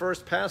at the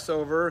first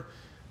Passover,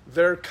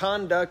 their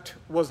conduct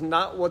was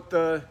not what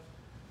the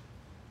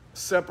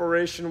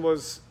separation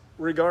was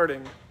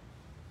regarding.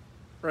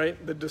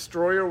 Right? The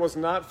destroyer was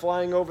not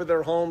flying over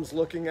their homes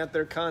looking at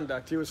their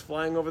conduct. He was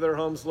flying over their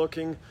homes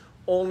looking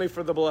only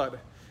for the blood.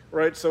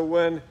 Right? So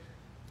when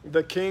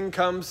the king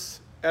comes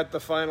at the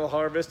final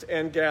harvest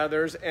and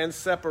gathers and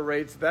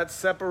separates, that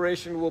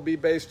separation will be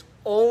based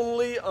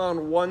only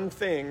on one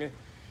thing,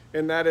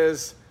 and that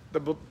is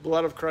the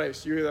blood of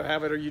Christ. You either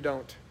have it or you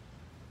don't.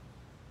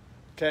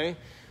 Okay?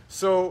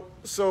 So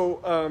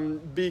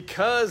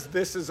because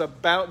this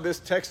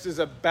text is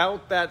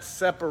about that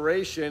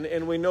separation,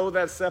 and we know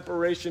that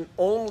separation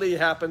only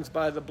happens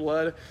by the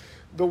blood,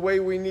 the way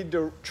we need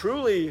to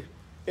truly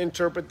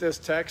interpret this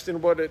text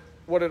and what it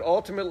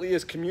ultimately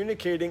is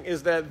communicating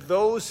is that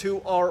those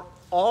who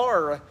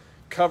are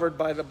covered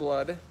by the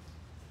blood,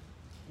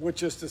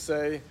 which is to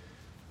say,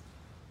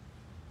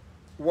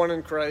 one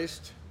in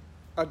Christ,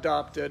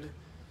 adopted,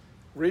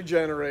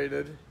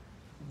 regenerated,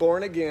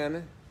 born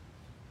again,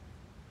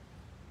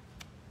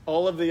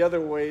 all of the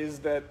other ways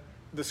that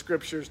the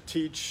scriptures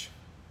teach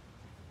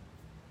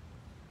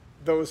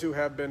those who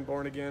have been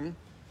born again,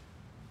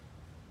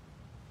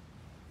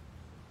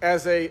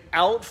 as a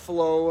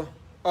outflow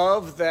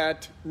of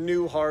that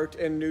new heart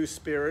and new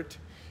spirit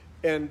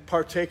and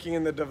partaking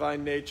in the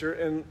divine nature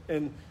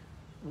and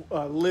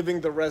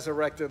living the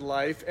resurrected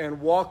life and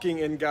walking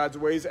in God's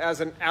ways, as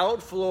an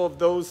outflow of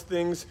those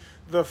things,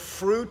 the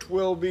fruit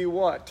will be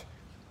what?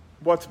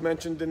 What's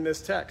mentioned in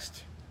this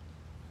text.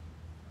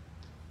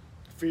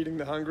 Feeding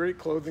the hungry,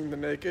 clothing the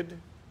naked,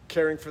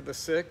 caring for the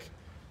sick,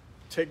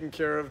 taking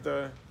care of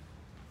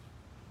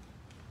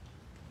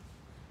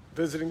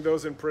visiting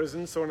those in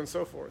prison, so on and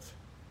so forth.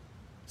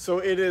 So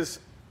it is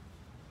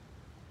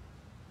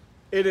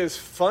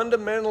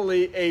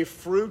fundamentally a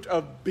fruit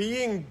of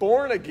being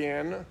born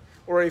again,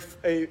 or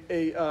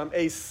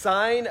a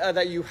sign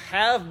that you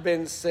have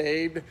been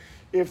saved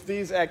if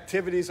these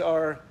activities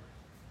are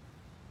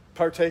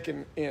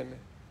partaken in.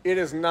 It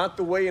is not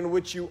the way in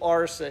which you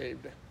are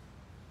saved.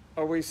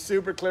 Are we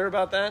super clear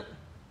about that?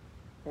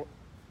 Only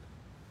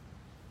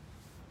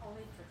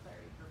for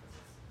clarity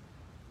purposes,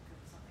 because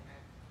it's something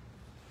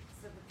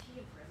so the P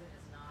in prison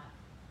is not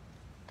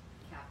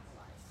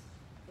capitalized.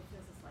 It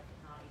feels it's like a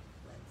naughty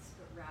place,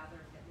 but rather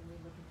that when we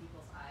look in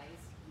people's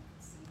eyes, you can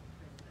see the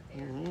prison that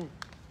they are in.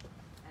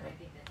 And I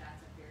think that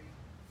that's a very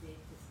big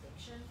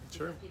distinction.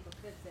 Sure. Because people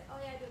could say, oh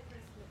yeah, I do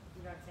prison,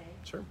 you know what I'm saying?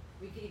 Sure.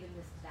 We could even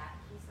miss that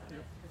piece of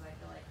it, because I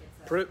feel like it's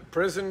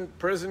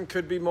Prison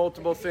could be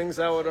multiple things,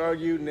 I would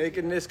argue.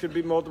 Nakedness could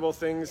be multiple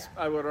things,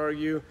 I would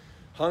argue.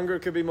 Hunger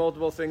could be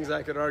multiple things,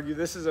 I could argue.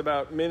 This is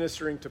about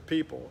ministering to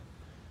people,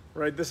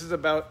 right? This is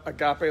about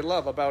agape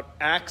love, about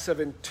acts of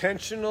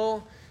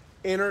intentional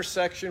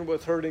intersection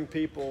with hurting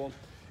people.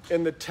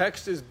 And the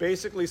text is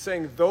basically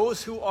saying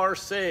those who are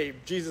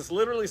saved, Jesus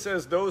literally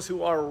says those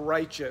who are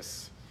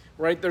righteous,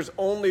 right? There's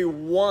only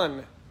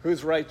one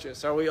who's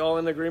righteous. Are we all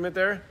in agreement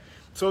there?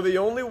 So the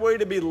only way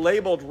to be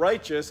labeled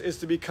righteous is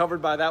to be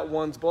covered by that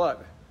one's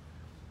blood.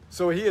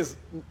 So he is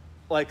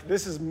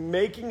this is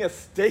making a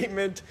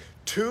statement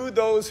to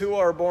those who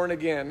are born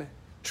again,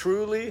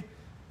 truly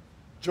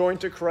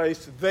joined to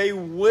Christ. They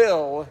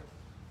will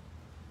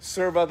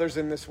serve others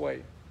in this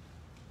way.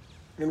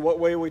 In what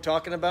way are we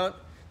talking about?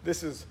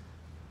 This is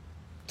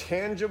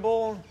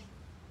tangible,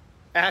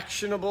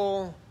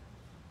 actionable,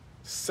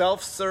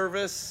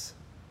 self-service,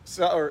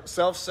 or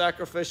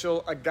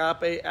self-sacrificial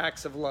agape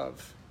acts of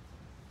love.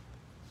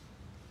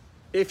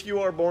 If you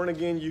are born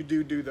again, you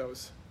do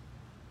those.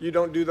 You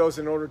don't do those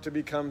in order to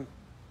become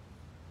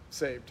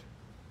saved.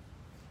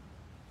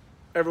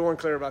 Everyone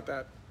clear about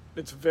that?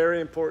 It's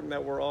very important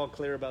that we're all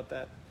clear about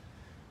that.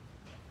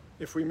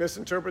 If we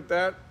misinterpret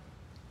that,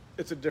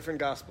 it's a different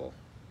gospel.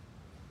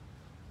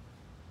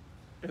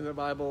 And the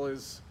Bible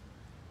is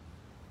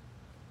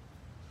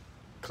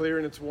clear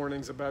in its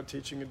warnings about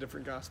teaching a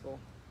different gospel.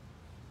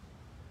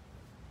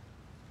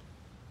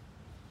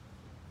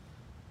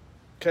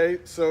 Okay,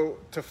 so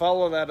to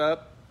follow that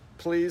up,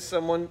 please,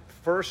 someone,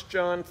 1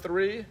 John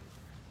 3.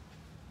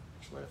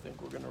 Actually, I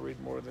think we're going to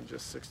read more than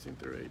just 16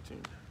 through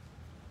 18.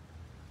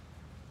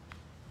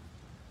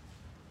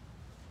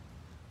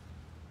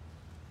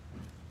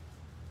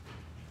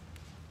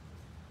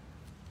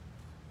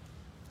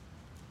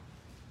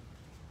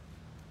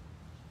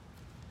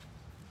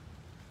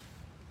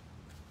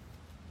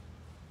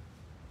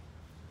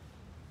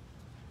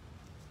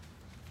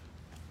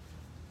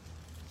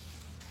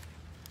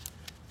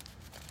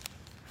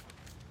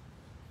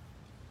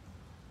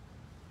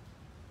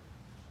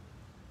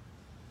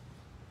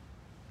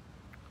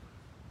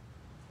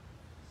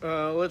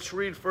 Let's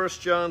read 1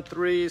 John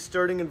 3,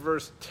 starting in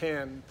verse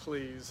 10,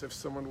 please, if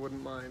someone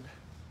wouldn't mind.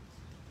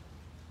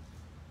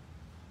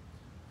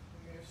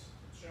 In this,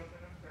 the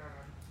children of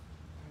God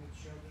and the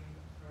children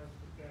of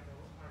the devil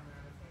are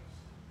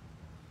manifest.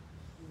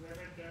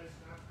 Whoever does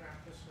not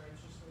practice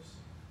righteousness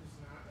is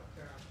not of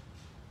God,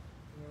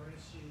 nor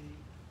is he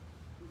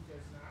who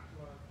does not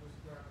love his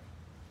brother.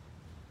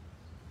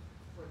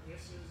 For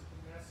this is the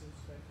message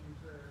that you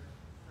heard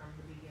from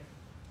the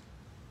beginning,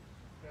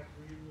 that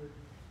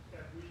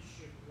we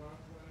should love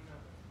one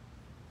another,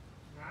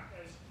 not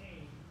as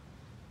Cain,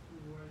 who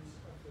was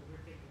of the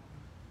wicked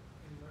one,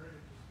 and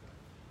murdered his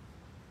brother.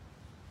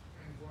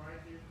 And why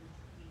did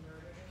he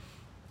murder him?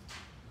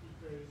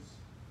 Because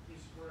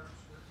his works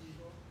were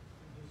evil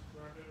and his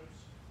brothers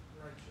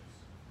righteous.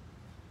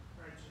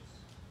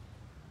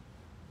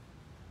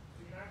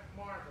 Do not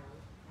marvel,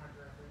 my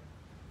brethren,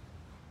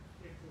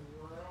 if the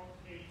world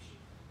hates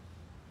you.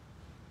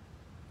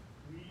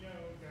 We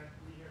know that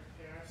we have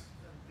passed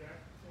from death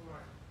to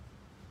life,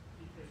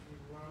 because we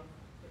love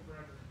the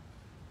brethren.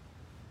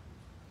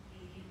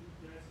 He who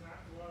does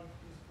not love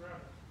his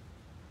brother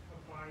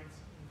abides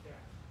in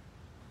death.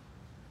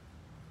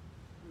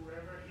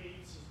 Whoever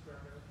hates his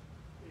brother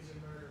is a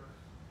murderer,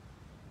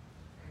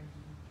 and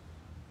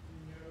we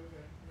know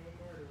that no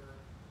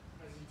murderer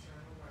has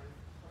eternal life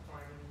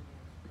abiding in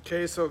him.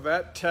 Okay, so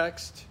that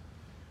text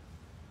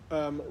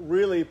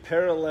really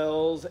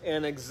parallels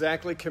and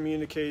exactly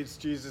communicates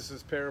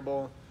Jesus'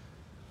 parable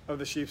of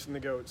the sheep and the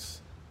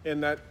goats.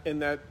 In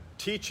that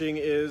teaching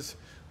is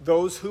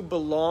those who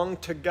belong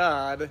to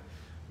God,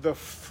 the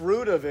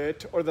fruit of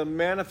it or the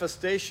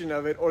manifestation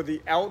of it or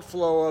the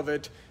outflow of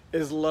it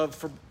is love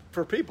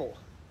for people.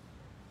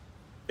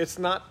 It's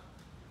not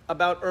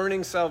about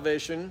earning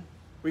salvation.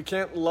 We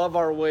can't love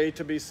our way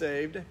to be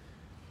saved.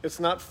 It's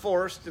not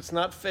forced. It's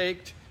not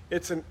faked.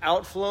 It's an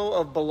outflow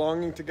of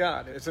belonging to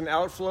God. It's an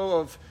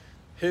outflow of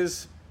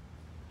His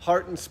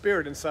heart and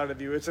spirit inside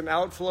of you. It's an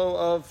outflow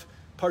of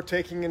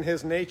partaking in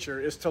His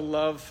nature, is to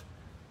love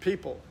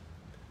people.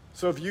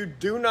 So if you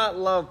do not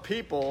love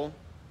people,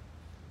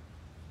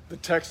 the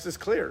text is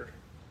clear.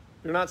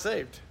 You're not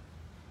saved.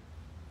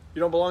 You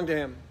don't belong to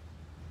Him.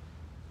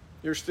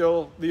 You're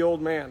still the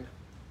old man.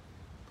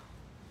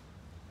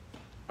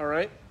 All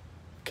right?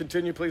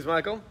 Continue, please,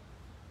 Michael.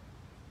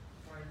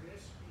 By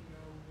this we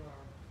know love,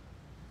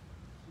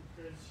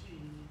 because he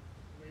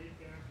laid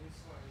down his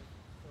life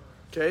for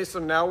us. Okay, so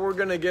now we're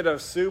going to get a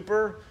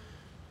super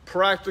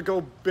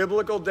practical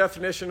biblical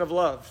definition of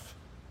love.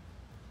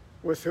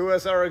 With who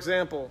as our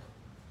example?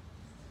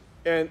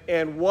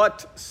 And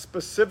what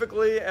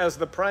specifically as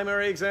the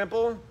primary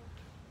example?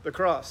 The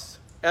cross.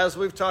 As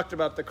we've talked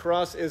about, the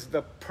cross is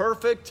the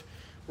perfect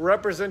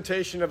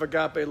representation of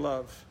agape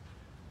love.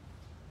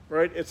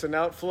 Right? It's an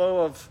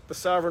outflow of the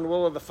sovereign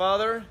will of the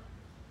Father.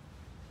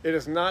 It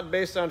is not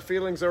based on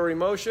feelings or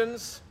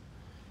emotions.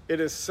 It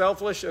is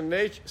selfless in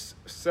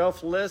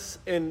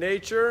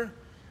nature.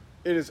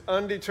 It is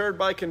undeterred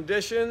by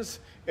conditions,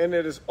 and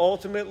it is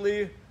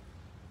ultimately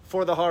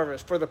for the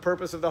harvest, for the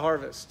purpose of the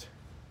harvest.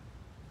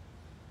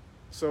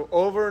 So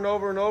over and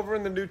over and over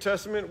in the New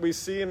Testament, we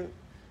see and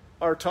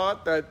are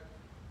taught that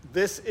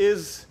this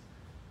is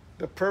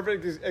the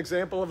perfect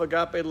example of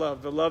agape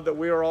love, the love that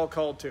we are all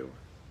called to.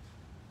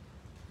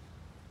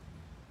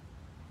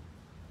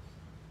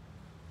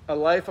 A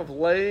life of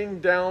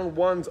laying down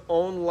one's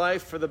own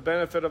life for the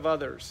benefit of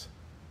others.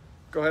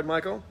 Go ahead,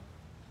 Michael.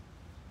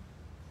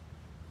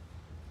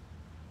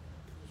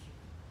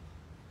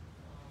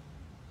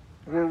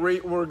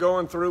 We're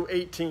going through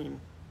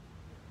 18.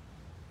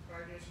 By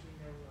this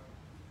we know love,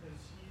 because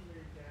he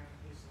laid down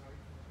his life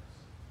for us,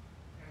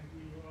 and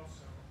we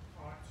also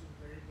ought to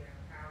lay down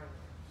our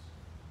lives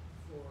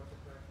for the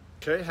brethren.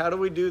 Okay, how do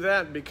we do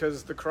that?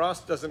 Because the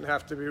cross doesn't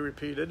have to be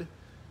repeated,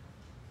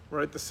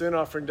 right? The sin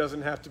offering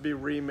doesn't have to be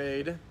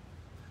remade.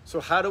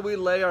 So how do we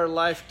lay our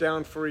life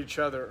down for each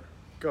other?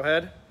 Go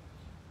ahead.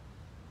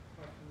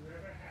 But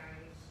whoever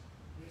has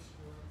this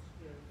world's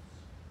goods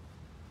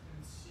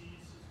and sees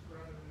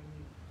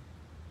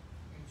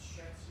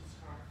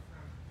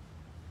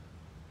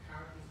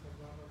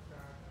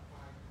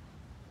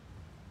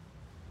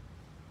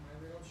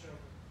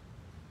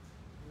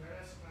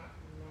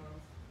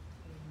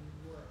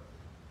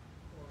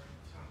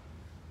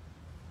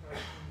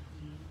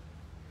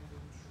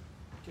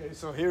Okay,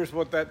 so here's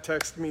what that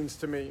text means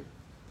to me.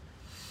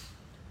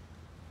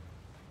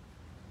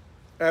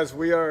 As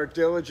we are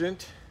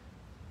diligent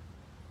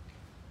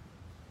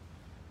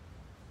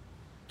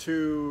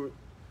to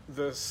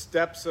the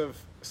steps of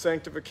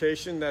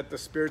sanctification that the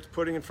Spirit's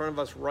putting in front of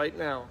us right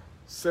now,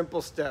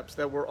 simple steps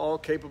that we're all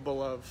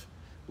capable of,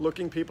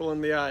 looking people in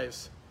the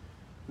eyes,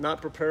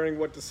 not preparing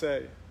what to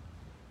say,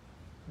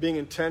 being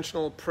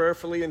intentional,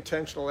 prayerfully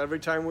intentional every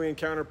time we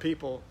encounter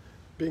people,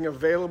 being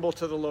available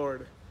to the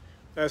Lord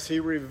as He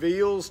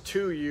reveals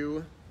to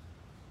you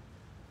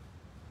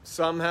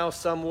somehow,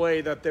 some way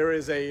that there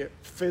is a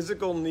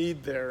physical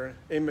need there,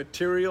 a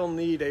material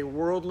need, a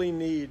worldly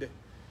need.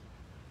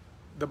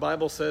 The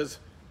Bible says,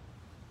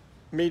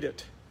 meet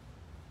it.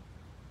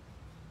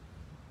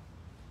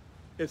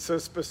 It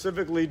says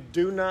specifically,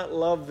 do not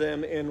love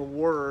them in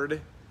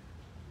word,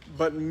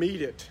 but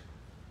meet it.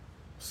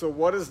 So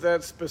what is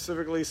that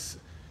specifically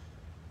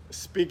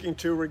speaking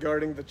to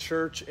regarding the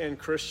church and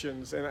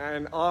Christians,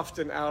 and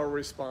often our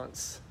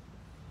response?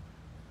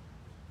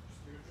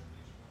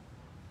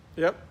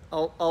 Yep,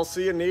 I'll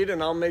see a need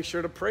and I'll make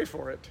sure to pray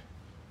for it.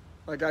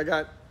 Like, I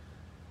got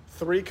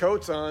 3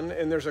 coats on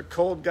and there's a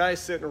cold guy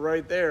sitting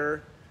right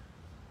there,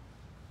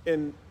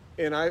 and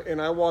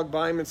I walk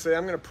by him and say,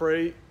 I'm going to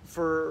pray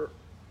for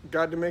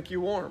God to make you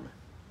warm.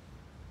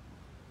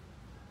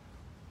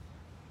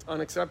 It's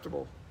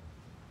unacceptable.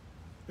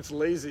 It's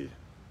lazy.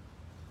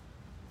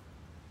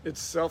 It's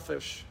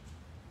selfish.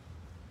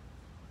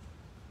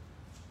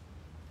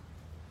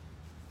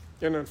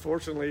 And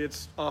unfortunately,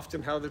 it's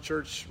often how the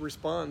church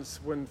responds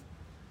when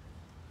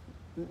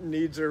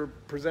needs are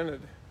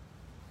presented.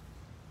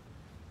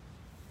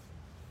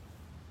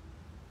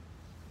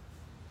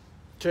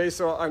 Okay,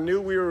 so I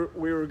knew we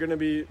were going to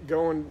be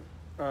going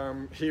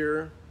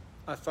here.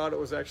 I thought it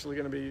was actually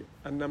going to be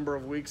a number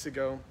of weeks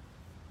ago,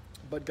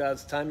 but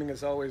God's timing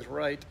is always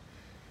right.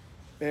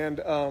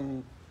 And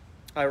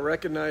I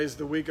recognized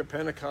the week of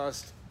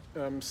Pentecost,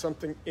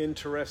 something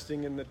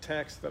interesting in the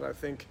text that I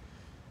think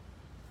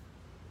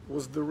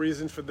was the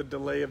reason for the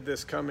delay of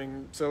this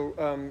coming.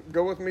 So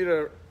go with me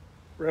to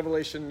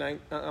Leviticus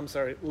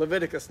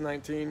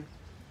 19.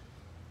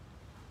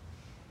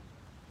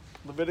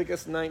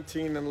 Leviticus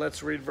 19, and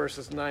let's read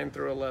verses 9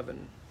 through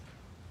 11.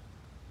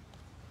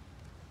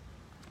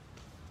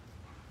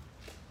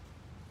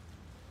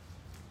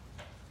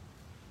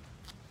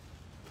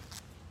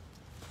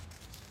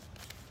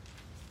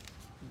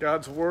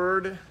 God's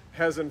word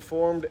has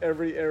informed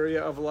every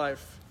area of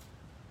life.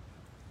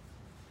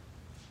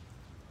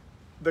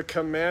 The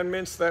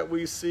commandments that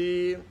we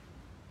see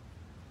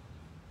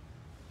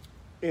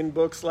in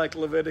books like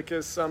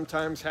Leviticus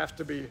sometimes have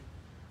to be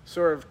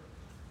sort of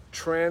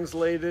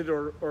translated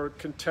or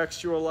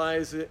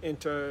contextualized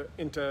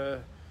into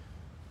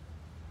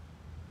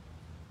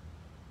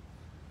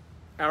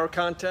our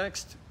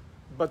context,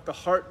 but the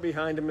heart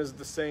behind them is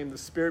the same. The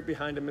spirit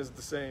behind them is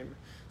the same.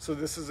 So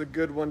this is a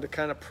good one to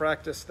kind of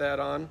practice that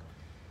on.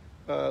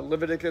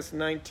 Leviticus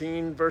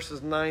 19,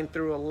 verses 9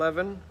 through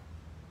 11.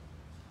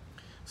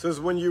 Says,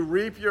 when you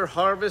reap your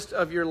harvest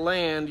of your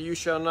land, you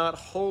shall not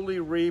wholly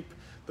reap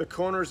the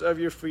corners of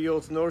your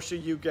fields, nor shall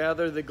you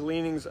gather the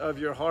gleanings of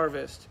your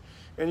harvest.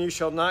 And you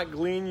shall not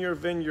glean your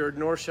vineyard,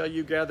 nor shall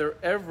you gather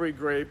every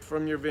grape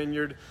from your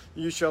vineyard.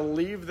 You shall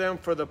leave them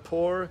for the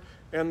poor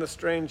and the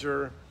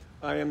stranger.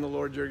 I am the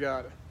Lord your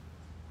God.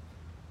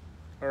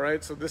 All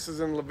right, so this is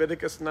in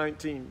Leviticus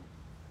 19.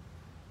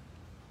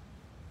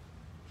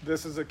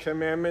 This is a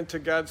commandment to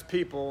God's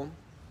people.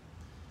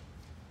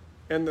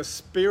 And the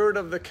spirit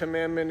of the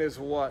commandment is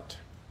what?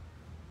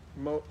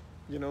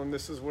 And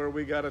this is where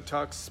we got to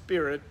talk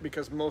spirit,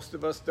 because most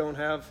of us don't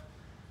have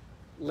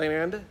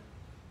land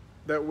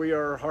that we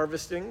are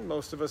harvesting.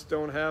 Most of us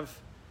don't have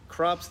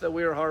crops that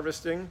we are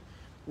harvesting.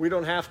 We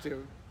don't have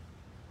to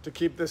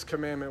keep this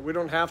commandment. We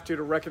don't have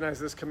to recognize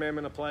this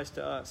commandment applies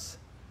to us.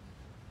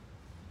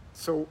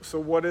 So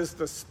what is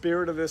the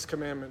spirit of this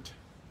commandment?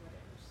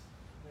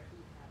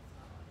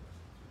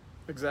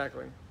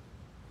 Exactly.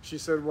 She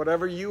said,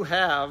 whatever you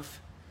have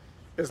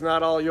is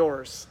not all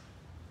yours.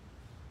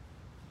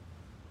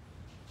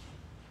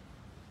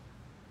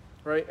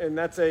 Right? And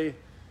that's a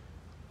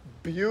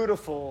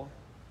beautiful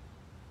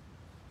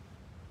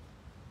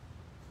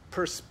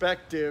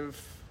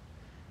perspective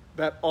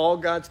that all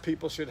God's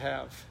people should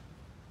have.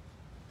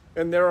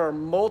 And there are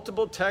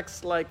multiple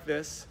texts like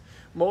this,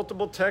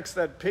 multiple texts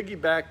that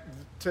piggyback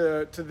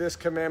to this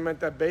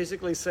commandment that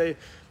basically say,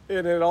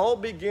 and it all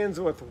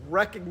begins with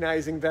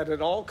recognizing that it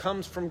all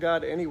comes from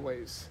God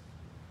anyways.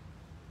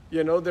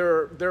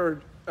 There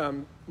are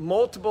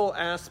multiple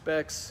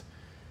aspects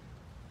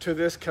to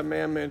this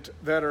commandment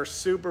that are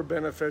super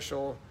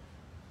beneficial.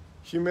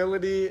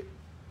 Humility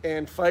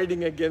and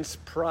fighting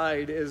against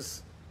pride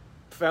is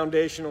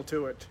foundational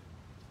to it.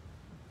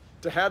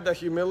 To have the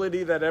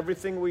humility that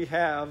everything we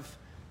have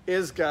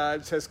is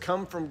God's, has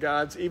come from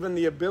God's, even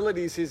the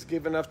abilities He's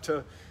given us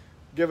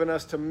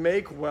to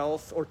make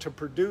wealth or to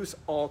produce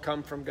all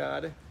come from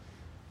God.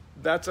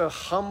 That's a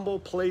humble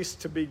place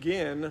to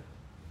begin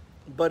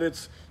But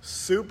it's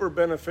super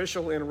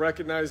beneficial in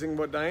recognizing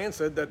what Diane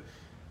said, that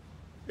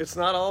it's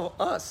not all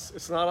us.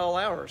 It's not all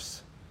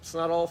ours. It's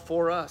not all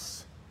for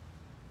us.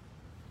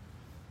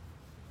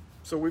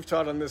 So we've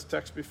taught on this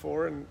text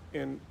before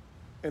and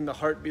the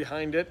heart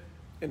behind it.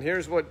 And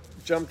here's what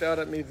jumped out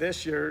at me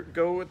this year.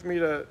 Go with me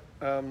to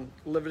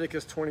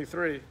Leviticus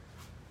 23.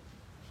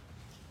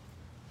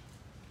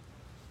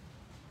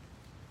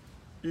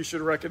 You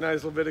should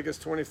recognize Leviticus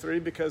 23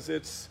 because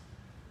it's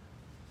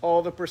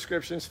all the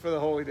prescriptions for the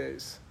holy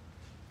days,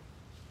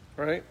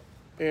 right?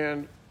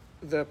 And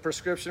the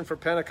prescription for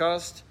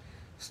Pentecost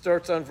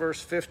starts on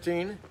verse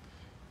 15.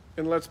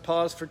 And let's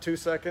pause for 2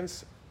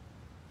 seconds.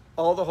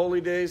 All the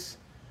holy days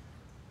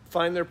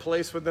find their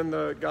place within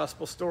the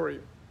gospel story,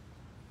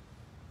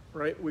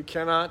 right? We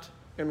cannot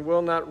and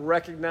will not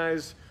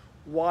recognize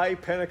why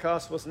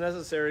Pentecost was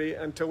necessary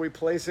until we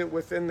place it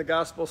within the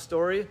gospel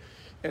story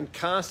and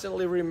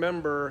constantly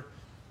remember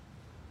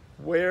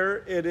where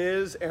it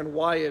is and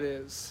why it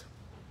is.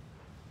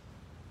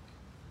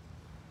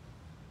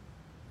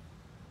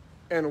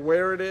 And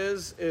where it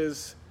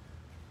is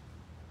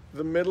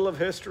the middle of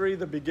history,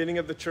 the beginning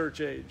of the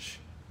church age.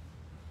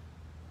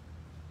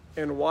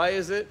 And why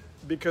is it?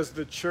 Because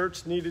the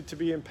church needed to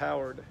be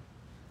empowered.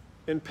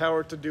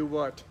 Empowered to do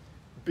what?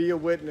 Be a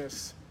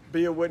witness.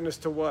 Be a witness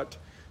to what?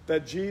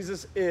 That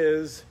Jesus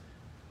is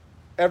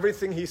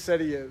everything he said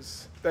he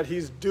is. That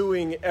he's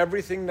doing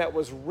everything that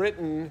was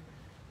written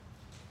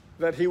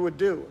that he would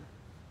do.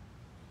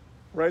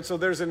 Right? So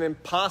there's an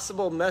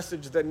impossible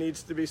message that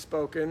needs to be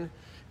spoken,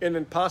 an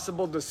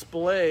impossible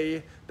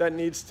display that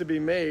needs to be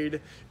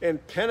made,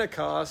 and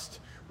Pentecost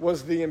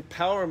was the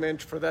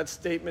empowerment for that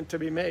statement to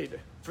be made,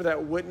 for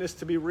that witness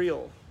to be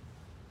real.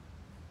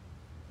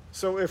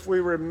 So if we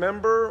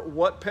remember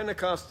what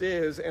Pentecost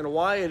is and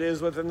why it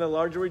is within the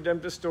larger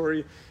redemptive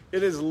story,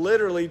 it is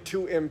literally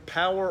to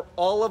empower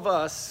all of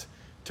us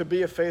to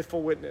be a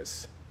faithful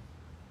witness.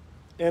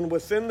 And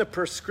within the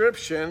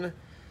prescription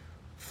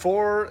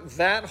for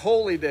that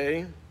holy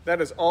day,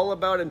 that is all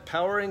about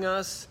empowering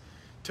us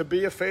to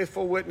be a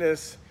faithful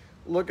witness.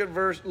 Look at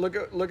verse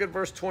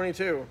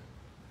 22.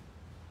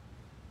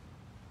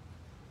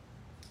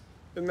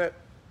 Isn't that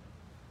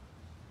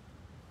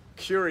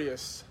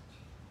curious?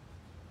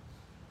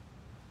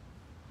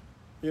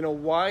 You know,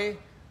 why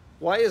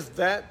is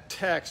that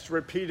text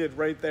repeated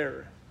right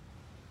there?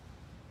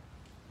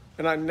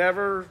 And I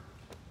never,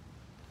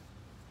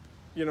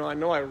 I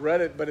know I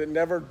read it, but it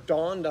never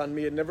dawned on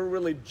me. It never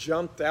really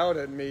jumped out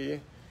at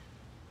me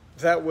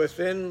that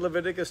within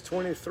Leviticus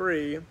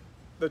 23,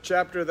 the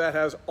chapter that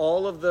has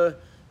all of the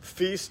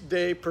feast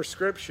day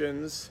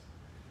prescriptions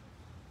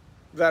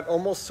that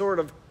almost sort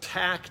of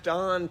tacked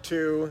on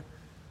to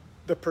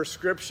the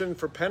prescription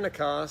for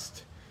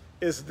Pentecost,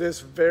 is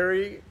this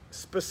very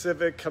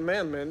specific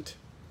commandment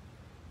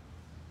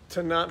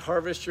to not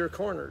harvest your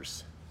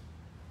corners.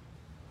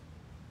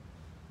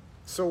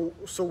 So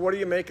what do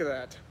you make of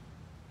that?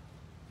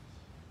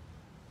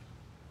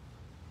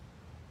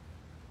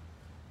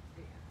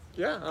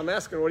 Yeah, I'm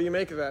asking, what do you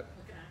make of that?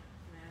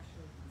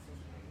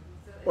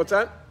 What's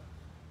that?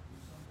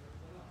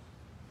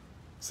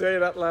 Say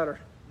it out louder.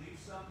 Leave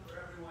some for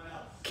everyone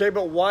else. Okay,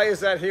 but why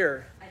is that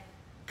here?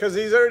 Because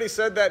he's already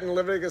said that in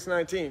Leviticus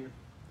 19.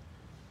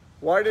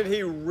 Why did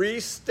he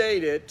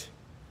restate it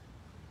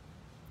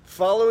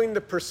following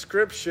the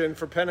prescription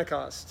for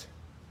Pentecost?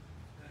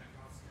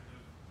 Pentecost kind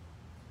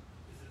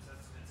of is a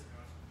testament to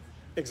God's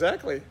provision.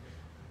 Exactly.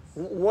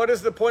 What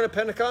is the point of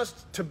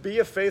Pentecost? To be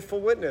a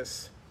faithful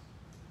witness.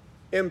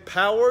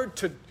 Empowered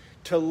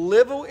to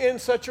live in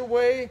such a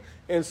way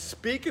and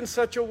speak in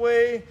such a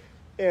way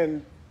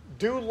and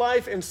do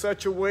life in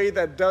such a way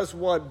that does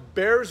what?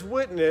 Bears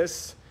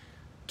witness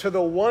to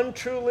the one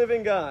true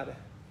living God.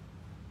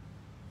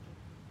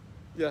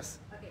 Yes?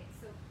 Okay,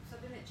 so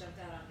something that jumped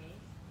out on me,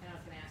 and I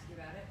was going to ask you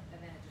about it, and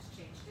then it just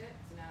changed it.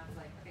 So now it's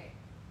like, okay,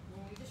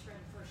 when we just read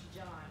 1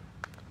 John,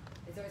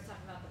 it's always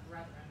talking about the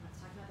brethren. When it's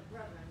talking about the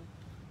brethren,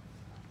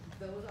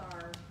 those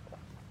are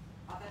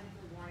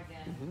authentically born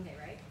again, okay,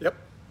 right? Yep.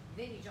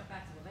 Then you jump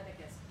back to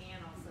Leviticus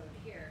and also to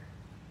here,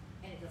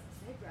 and it doesn't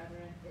say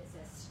brethren, it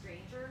says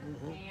stranger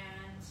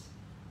and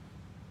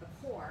the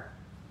poor,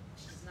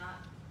 which does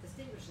not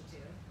distinguish the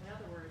two. In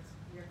other words,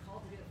 we are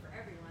called to do it for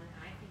everyone,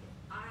 and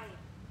I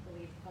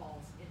believe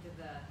falls into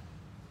the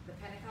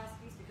Pentecost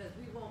piece, because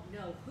we won't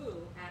know who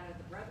out of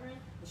the brethren,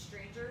 the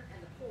stranger, and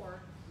the poor,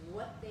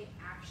 what they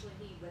actually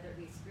need, whether it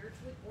be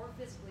spiritually or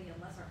physically,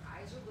 unless our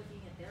eyes are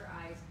looking at their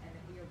eyes and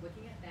that we are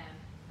looking at them,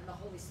 and the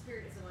Holy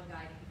Spirit is the one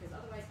guiding, because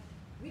otherwise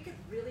we could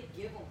really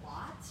give a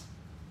lot,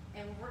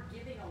 and when we're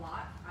giving a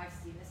lot, I've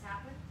seen this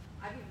happen.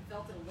 I've even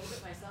felt it a little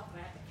bit myself, and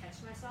I have to catch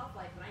myself,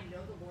 like when I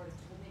know the Lord has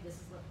told me this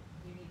is what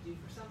you need to do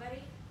for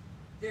somebody,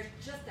 there's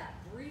just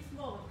that brief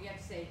moment where you have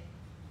to say,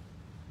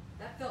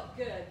 that felt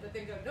good, but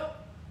then go, nope,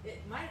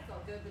 it might have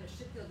felt good, but it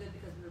should feel good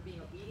because we were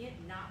being obedient,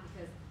 not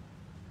because,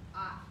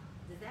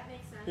 does that make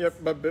sense?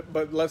 Yep,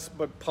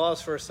 but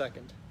pause for a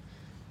second.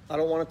 I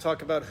don't want to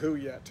talk about who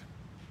yet.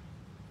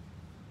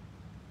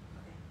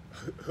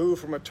 Okay. Who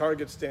from a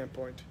target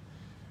standpoint.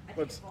 think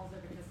Let's- it falls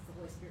there because the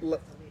Holy Spirit Let-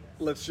 has to lead us.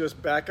 Let's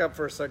just back up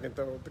for a second,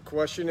 though. The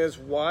question is,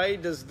 why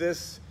does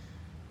this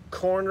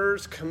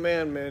corners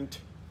commandment,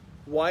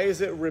 why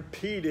is it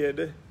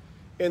repeated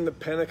in the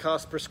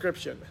Pentecost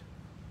prescription?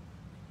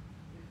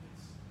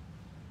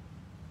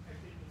 I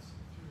think it's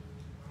to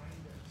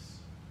remind us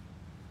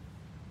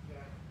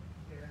that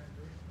bearing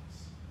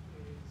witness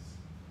is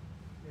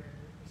bearing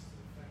witness to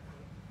the fact that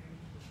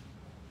anything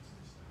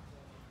is not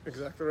wrong.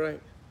 Exactly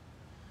right.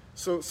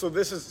 So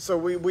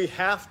we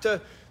have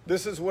to,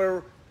 this is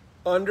where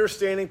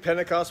understanding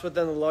Pentecost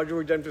within the larger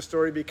redemptive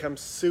story becomes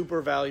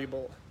super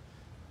valuable.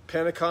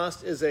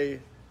 Pentecost is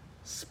a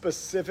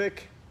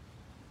specific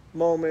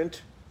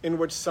moment in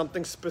which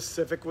something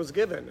specific was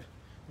given.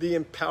 The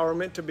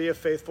empowerment to be a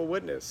faithful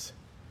witness.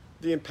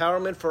 The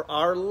empowerment for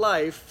our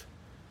life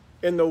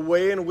in the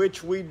way in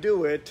which we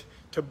do it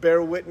to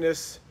bear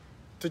witness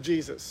to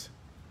Jesus.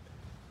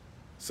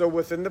 So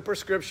within the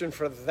prescription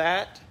for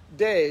that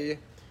day,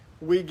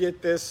 we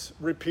get this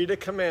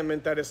repeated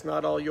commandment that it's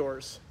not all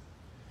yours.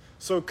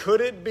 So could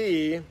it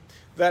be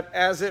that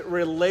as it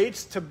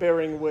relates to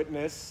bearing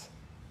witness,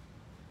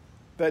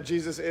 that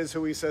Jesus is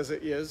who he says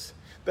it is,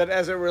 that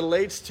as it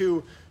relates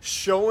to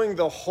showing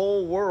the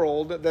whole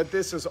world that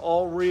this is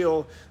all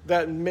real,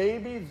 that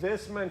maybe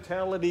this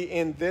mentality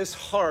in this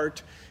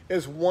heart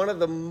is one of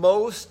the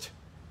most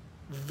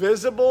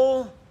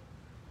visible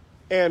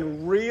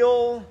and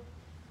real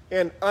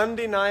and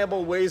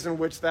undeniable ways in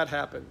which that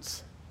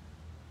happens?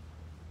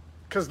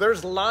 Because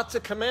there's lots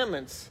of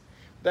commandments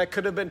that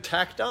could have been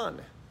tacked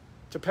on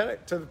to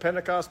the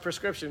Pentecost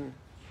prescription.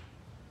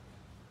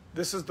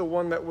 This is the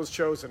one that was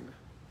chosen.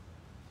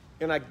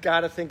 And I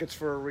got to think it's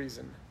for a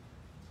reason.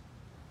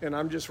 And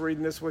I'm just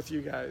reading this with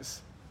you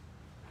guys.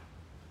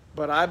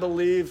 But I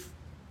believe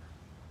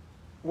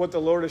what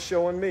the Lord is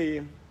showing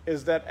me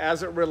is that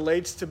as it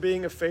relates to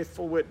being a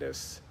faithful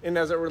witness, and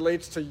as it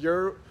relates to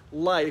your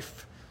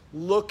life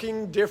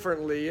looking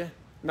differently,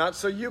 not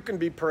so you can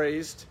be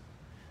praised,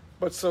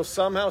 but so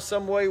somehow,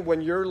 some way,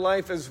 when your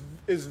life is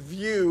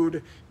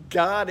viewed,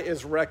 God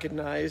is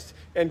recognized,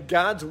 and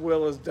God's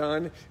will is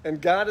done,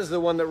 and God is the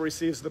one that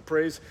receives the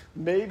praise.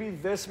 Maybe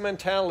this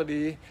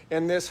mentality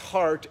and this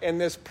heart and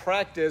this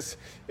practice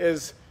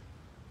is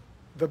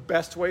the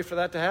best way for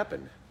that to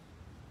happen.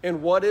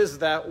 And what is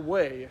that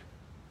way?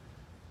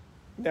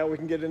 Now we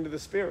can get into the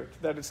spirit,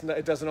 that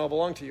it doesn't all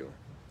belong to you.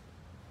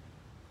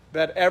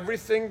 That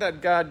everything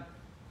that God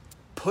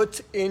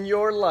puts in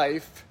your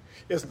life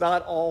is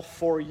not all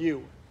for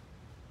you,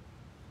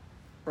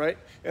 right?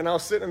 And I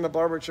was sitting in the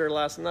barber chair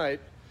last night,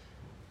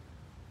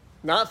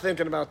 not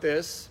thinking about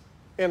this,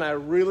 and I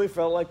really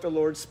felt like the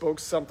Lord spoke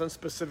something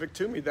specific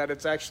to me, that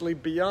it's actually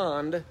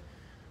beyond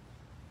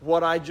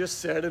what I just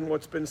said and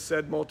what's been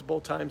said multiple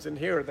times in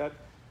here, that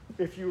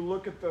if you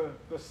look at the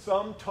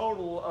sum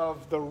total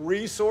of the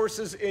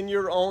resources in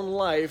your own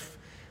life,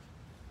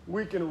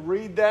 we can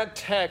read that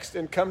text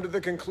and come to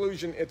the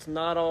conclusion it's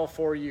not all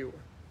for you.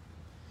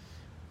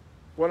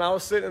 When I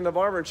was sitting in the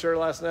barber chair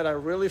last night, I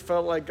really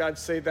felt like God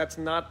say that's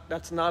not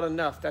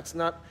enough. That's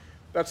not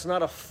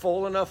a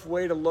full enough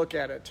way to look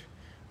at it.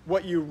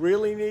 What you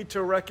really need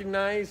to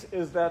recognize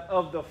is that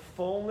of the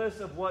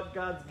fullness of what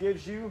God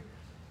gives you,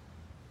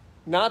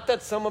 not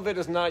that some of it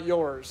is not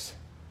yours,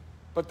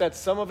 but that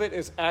some of it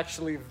is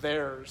actually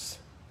theirs.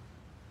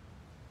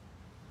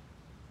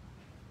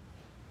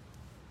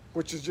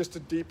 Which is just a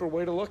deeper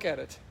way to look at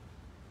it.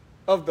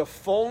 Of the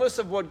fullness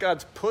of what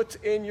God's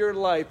put in your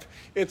life,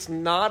 it's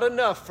not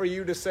enough for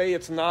you to say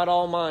it's not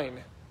all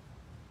mine.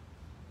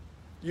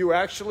 You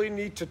actually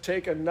need to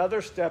take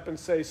another step and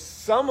say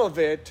some of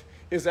it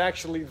is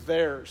actually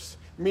theirs,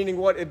 meaning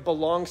what? It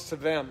belongs to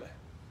them.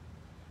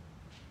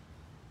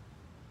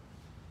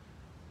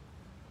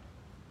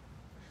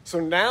 So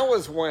now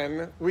is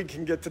when we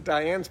can get to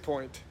Diane's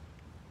point,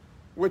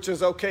 which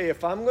is, okay,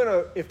 if I'm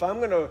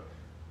gonna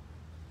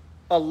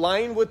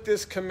align with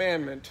this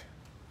commandment,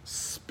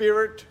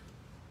 spirit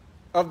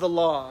of the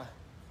law,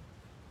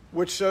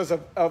 which says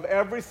of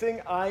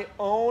everything I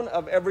own,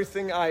 of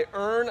everything I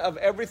earn, of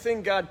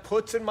everything God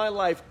puts in my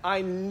life,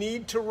 I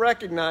need to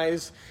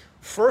recognize,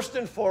 first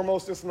and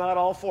foremost, it's not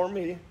all for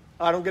me.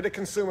 I don't get to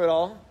consume it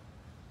all.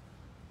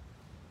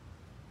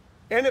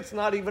 And it's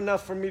not even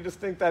enough for me to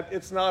think that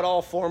it's not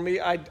all for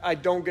me. I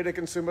don't get to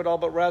consume it all,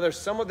 but rather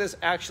some of this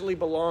actually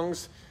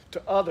belongs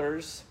to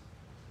others.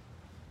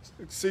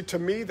 See, to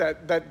me,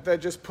 that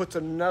just puts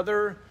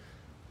another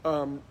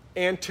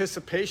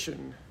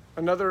anticipation,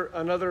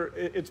 another.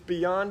 It's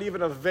beyond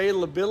even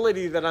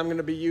availability that I'm going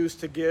to be used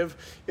to give.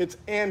 It's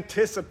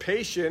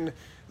anticipation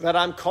that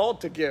I'm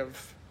called to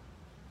give.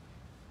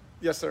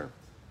 Yes, sir.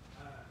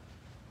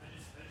 I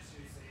just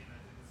hear you saying, I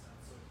think this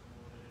sounds so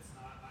cool, that it's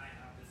not, I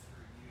have this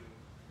for you,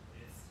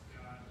 it's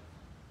God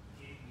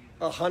gave me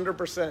this.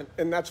 100%.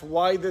 And that's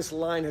why this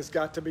line has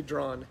got to be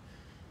drawn.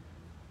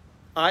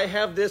 I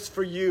have this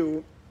for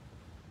you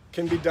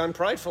can be done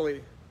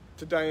pridefully,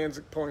 to Diane's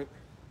point.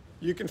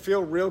 You can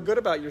feel real good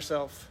about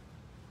yourself.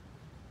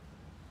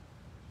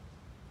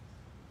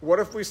 What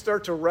if we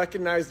start to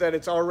recognize that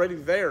it's already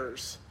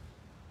theirs?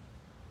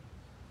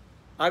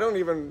 I don't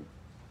even,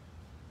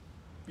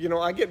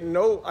 I get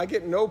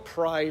no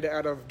pride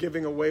out of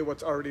giving away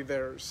what's already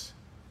theirs.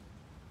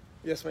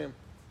 Yes, ma'am. In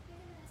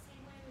the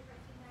same way, we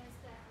recognize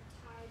that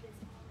our tithe is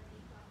already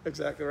God.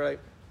 Exactly right.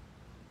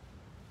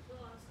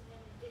 Belongs to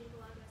Him and didn't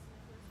belong to us in the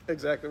first place.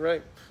 Exactly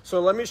right.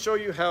 So let me show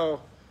you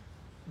how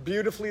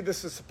beautifully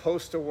this is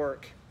supposed to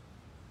work,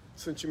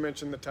 since you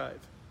mentioned the tithe.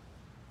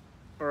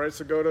 All right,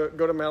 so go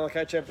to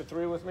Malachi chapter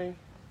 3 with me.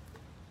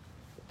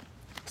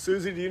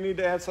 Susie, do you need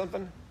to add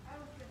something? I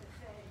was going to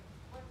say,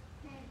 what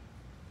came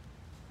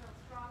so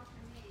strong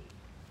to me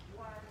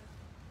was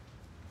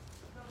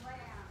the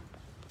land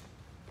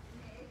in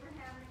the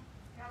Abrahamic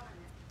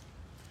covenant.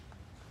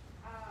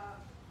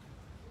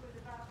 It was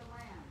about the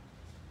land.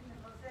 In the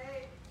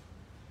Mosaic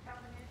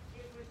covenant,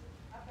 it was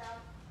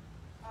about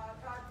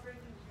God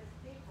bringing His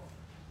people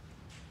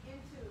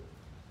into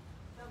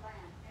the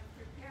land and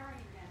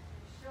preparing them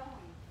and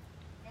showing.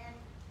 And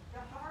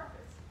the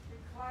harvest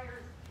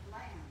requires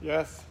land.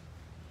 Yes.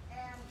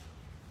 And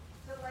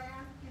the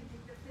land can be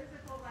the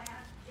physical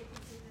land, it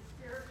can be the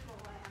spiritual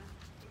land,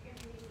 it can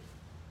be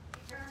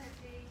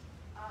eternity,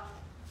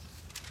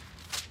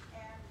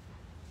 and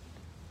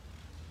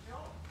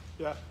Joel.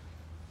 Yeah.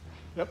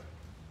 Yep.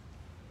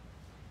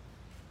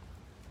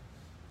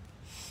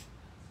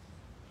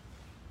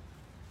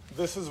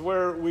 This is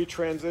where we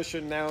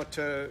transition now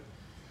to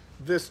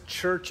this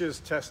church's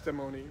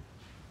testimony.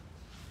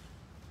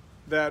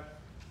 That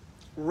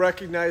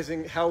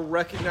recognizing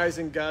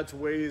God's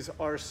ways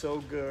are so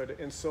good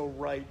and so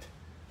right.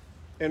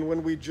 And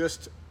when we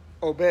just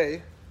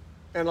obey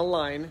and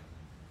align,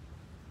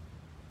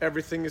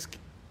 everything is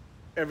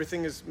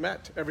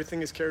met.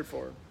 Everything is cared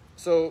for.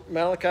 So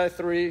Malachi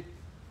 3,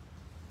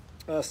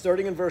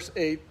 starting in verse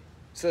 8,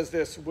 says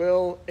this: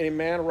 Will a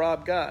man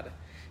rob God?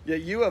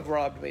 Yet you have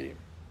robbed me.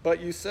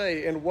 But you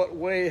say, in what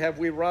way have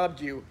we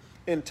robbed you?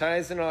 In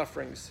tithes and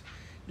offerings.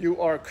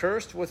 You are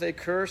cursed with a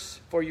curse,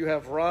 for you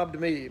have robbed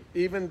me,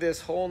 even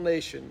this whole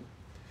nation.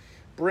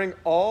 Bring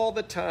all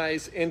the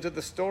tithes into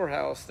the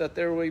storehouse, that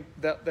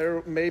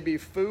there may be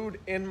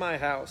food in my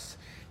house.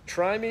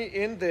 Try me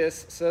in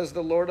this, says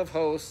the Lord of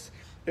hosts,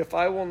 if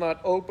I will not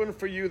open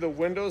for you the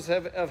windows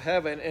of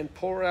heaven and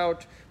pour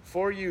out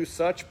for you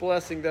such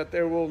blessing that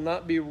there will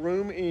not be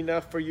room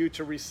enough for you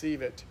to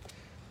receive it.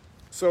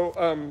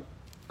 So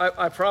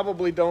I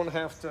probably don't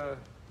have to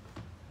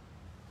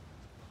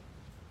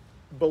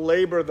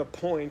belabor the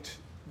point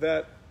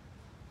that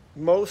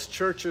most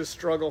churches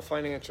struggle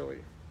financially.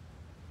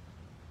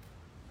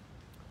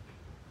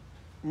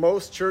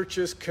 Most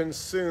churches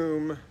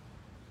consume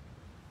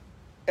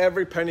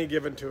every penny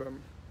given to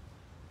them.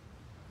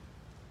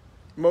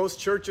 Most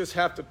churches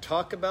have to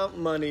talk about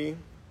money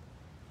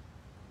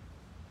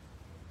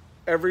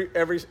every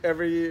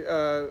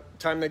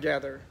time they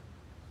gather.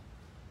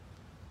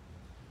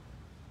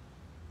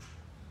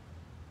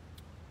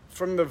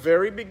 From the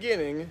very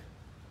beginning,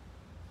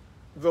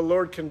 the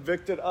Lord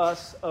convicted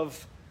us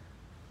of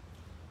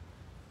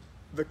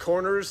the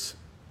corner's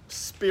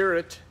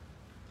spirit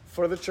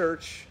for the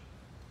church.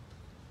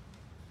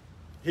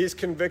 He's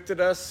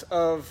convicted us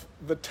of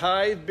the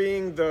tithe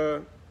being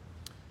the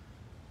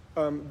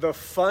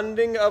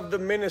funding of the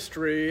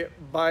ministry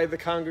by the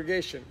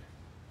congregation.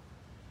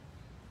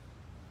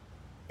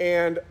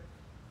 And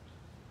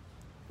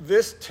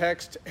this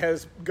text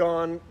has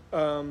gone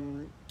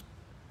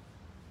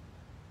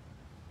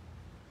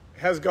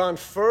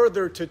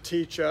further to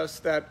teach us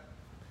that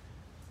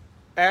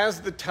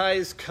as the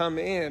tithes come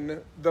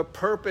in, the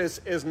purpose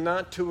is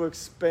not to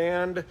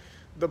expand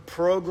the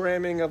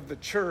programming of the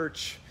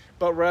church,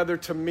 but rather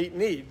to meet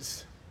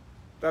needs.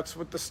 That's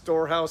what the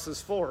storehouse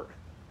is for.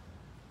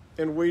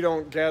 And we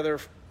don't gather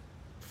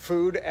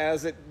food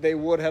as they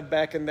would have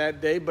back in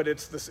that day, but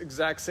it's this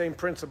exact same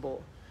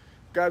principle.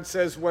 God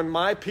says, when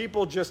my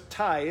people just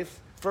tithe,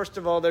 first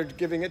of all, they're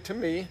giving it to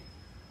me,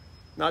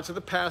 not to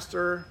the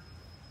pastor,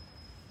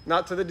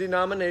 not to the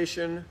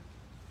denomination,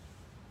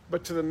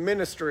 but to the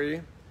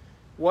ministry.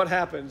 What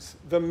happens?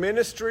 The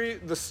ministry,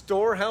 the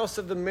storehouse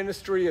of the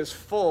ministry is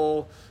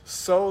full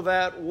so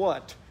that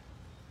what?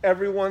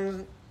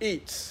 Everyone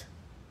eats.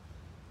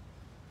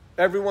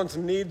 Everyone's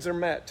needs are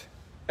met.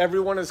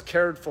 Everyone is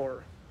cared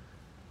for.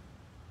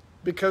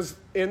 Because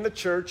in the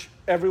church,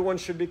 everyone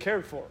should be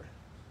cared for.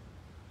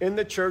 In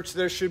the church,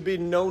 there should be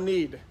no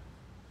need.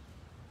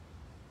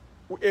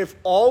 If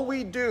all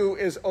we do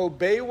is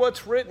obey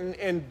what's written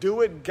and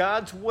do it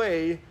God's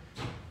way,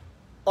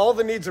 all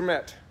the needs are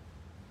met.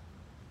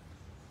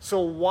 So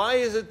why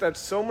is it that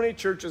so many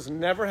churches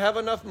never have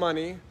enough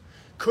money,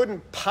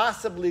 couldn't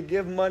possibly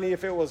give money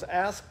if it was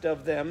asked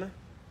of them?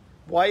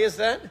 Why is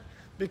that?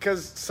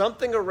 Because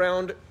something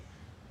around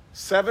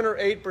 7 or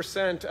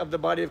 8% of the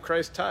body of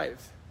Christ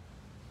tithe.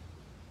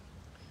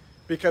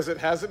 Because it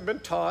hasn't been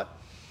taught,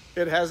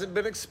 it hasn't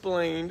been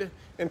explained,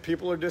 and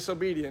people are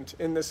disobedient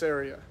in this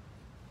area.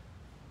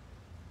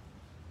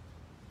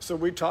 So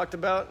we taught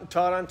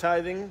on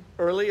tithing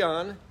early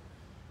on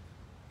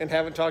and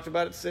haven't talked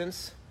about it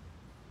since.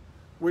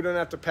 We don't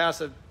have to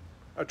pass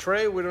a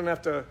tray. We don't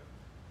have to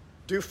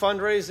do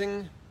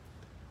fundraising.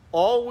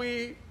 All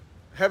we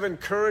have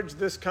encouraged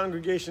this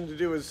congregation to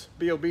do is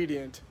be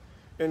obedient.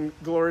 And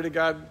glory to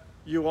God,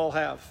 you all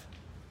have.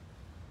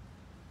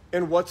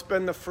 And what's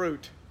been the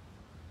fruit?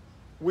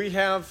 We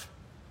have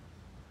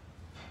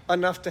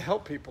enough to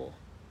help people.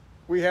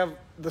 We have,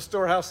 the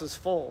storehouse is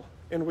full,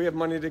 and we have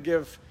money to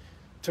give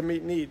to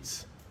meet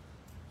needs.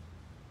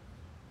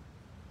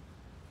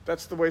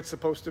 That's the way it's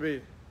supposed to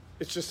be.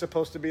 It's just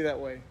supposed to be that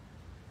way.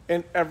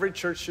 And every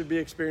church should be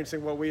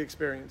experiencing what we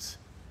experience,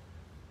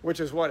 which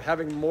is what?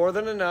 Having more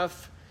than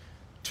enough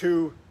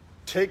to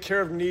take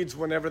care of needs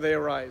whenever they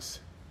arise.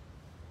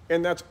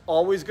 And that's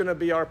always going to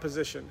be our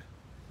position.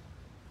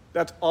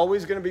 That's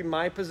always going to be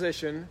my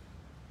position.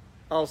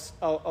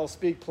 I'll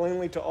speak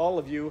plainly to all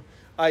of you.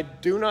 I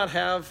do not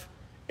have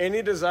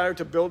any desire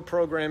to build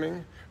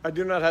programming. I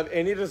do not have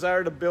any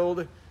desire to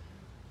build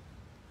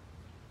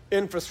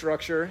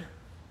infrastructure.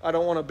 I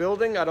don't want a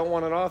building. I don't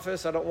want an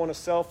office. I don't want a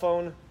cell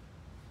phone.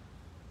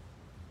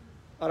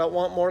 I don't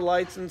want more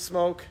lights and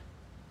smoke.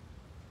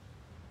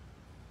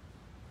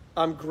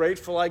 I'm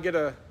grateful I get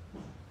a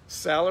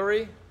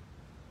salary,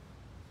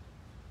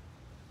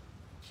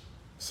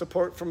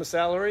 support from a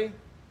salary,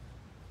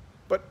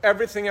 but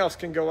everything else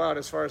can go out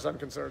as far as I'm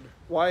concerned.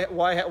 Why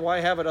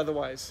have it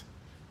otherwise?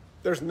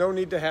 There's no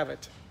need to have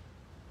it.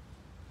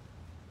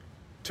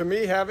 To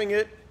me, having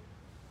it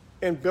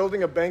and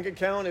building a bank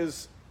account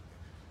is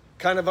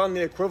kind of on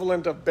the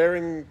equivalent of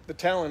burying the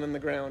talent in the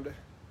ground.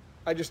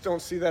 I just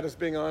don't see that as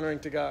being honoring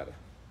to God.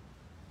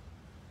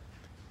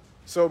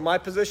 So my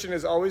position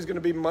is always going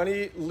to be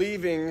money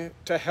leaving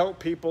to help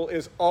people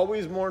is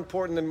always more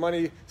important than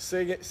money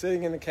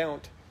sitting in the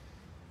account.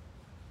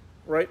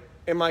 Right?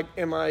 Am I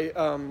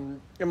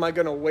going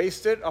to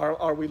waste it?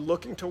 Are we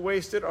looking to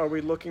waste it? Are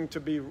we looking to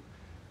be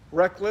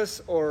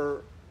reckless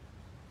or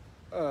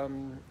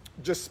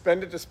just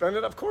spend it to spend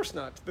it? Of course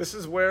not. This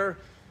is where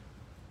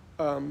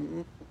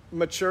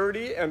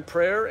maturity and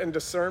prayer and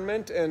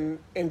discernment and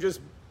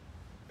just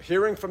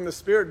hearing from the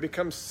Spirit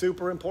becomes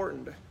super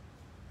important.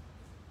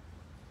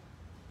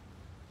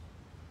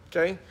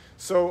 Okay?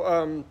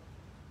 So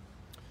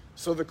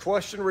the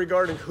question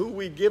regarding who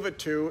we give it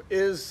to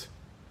is,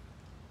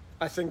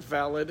 I think,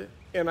 valid.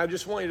 And I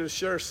just want you to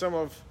share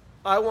some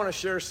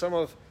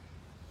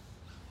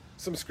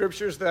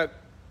scriptures that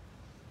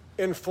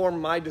inform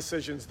my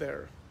decisions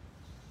there.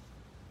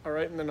 All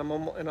right? And then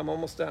I'm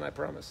almost done, I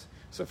promise.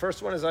 So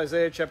first one is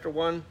Isaiah chapter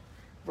 1,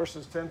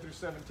 verses 10 through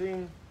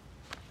 17.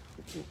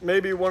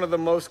 Maybe one of the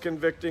most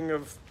convicting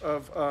of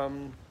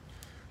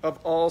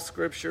all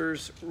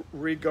scriptures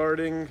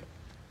regarding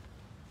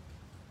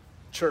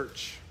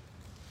church.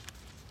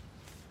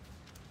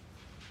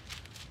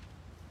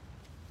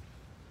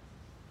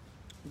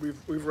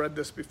 We've read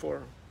this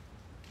before.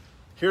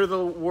 Hear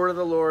the word of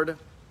the Lord,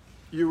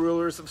 you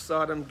rulers of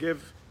Sodom.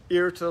 Give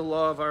ear to the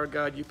law of our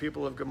God, you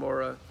people of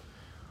Gomorrah.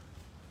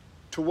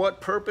 To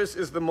what purpose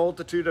is the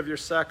multitude of your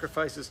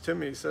sacrifices to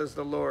me, says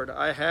the Lord?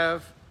 I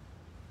have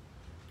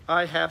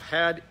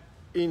had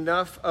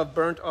enough of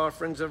burnt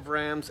offerings of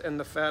rams and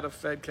the fat of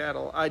fed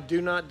cattle. I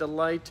do not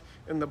delight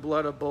in the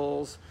blood of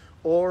bulls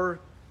or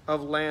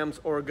of lambs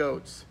or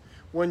goats.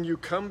 When you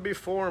come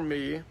before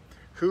me,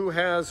 who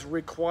has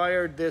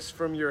required this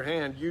from your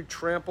hand? You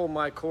trample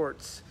my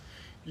courts.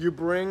 You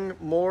bring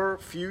no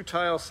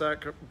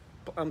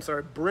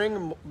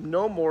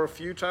more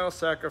futile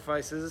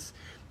sacrifices.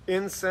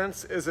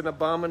 Incense is an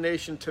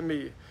abomination to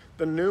me.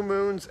 The new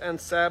moons and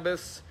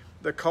Sabbaths,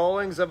 the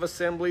callings of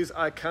assemblies,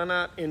 I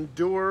cannot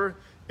endure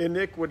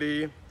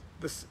iniquity.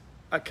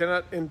 I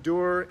cannot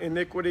endure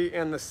iniquity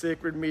and the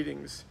sacred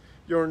meetings.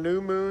 Your new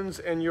moons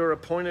and your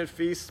appointed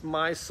feasts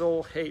my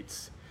soul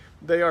hates.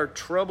 They are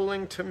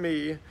troubling to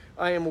me.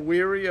 I am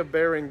weary of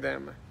bearing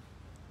them.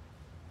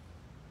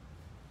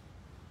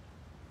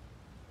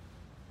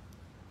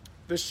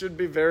 This should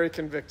be very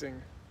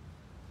convicting.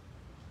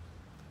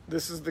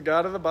 This is the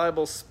God of the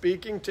Bible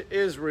speaking to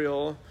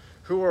Israel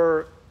who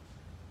are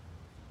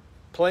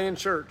playing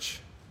church.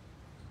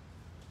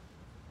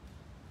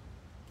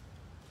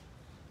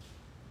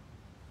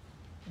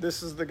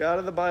 This is the God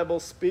of the Bible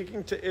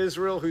speaking to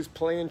Israel who's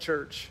playing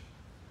church.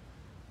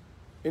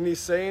 And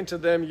he's saying to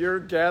them, your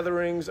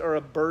gatherings are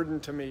a burden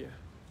to me.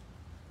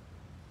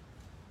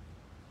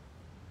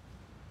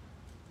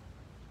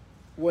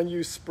 When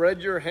you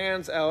spread your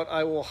hands out,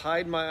 I will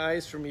hide my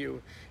eyes from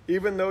you.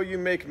 Even though you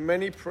make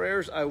many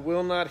prayers, I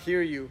will not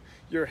hear you.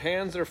 Your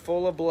hands are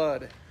full of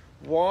blood.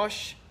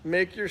 Wash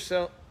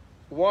yourself,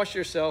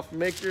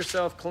 make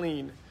yourself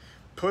clean.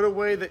 Put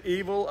away the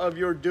evil of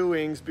your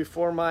doings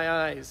before my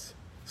eyes.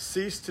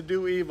 Cease to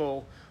do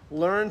evil.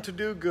 Learn to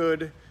do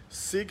good.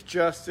 Seek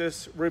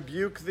justice.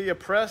 Rebuke the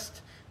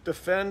oppressed.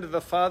 Defend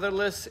the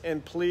fatherless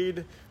and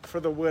plead for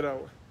the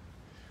widow.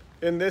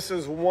 And this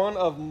is one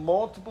of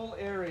multiple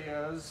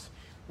areas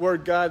where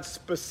God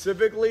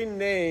specifically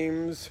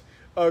names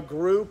a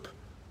group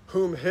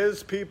whom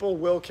his people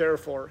will care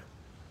for.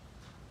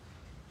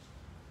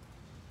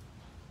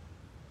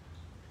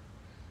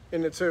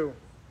 And it's who?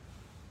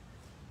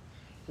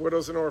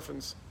 Widows and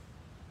orphans.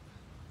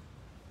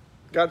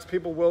 God's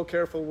people will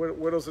care for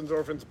widows and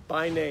orphans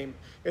by name.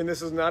 And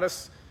this is not a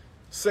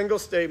single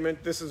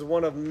statement. This is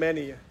one of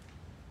many.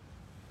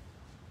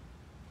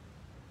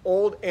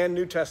 Old and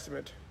New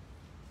Testament.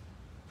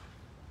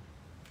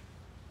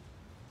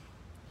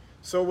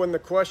 So when the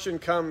question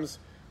comes,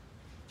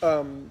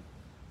 who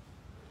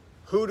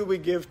do we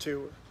give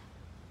to?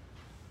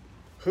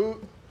 Who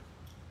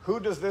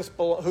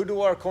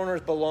do our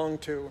corners belong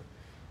to?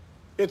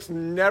 It's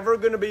never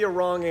going to be a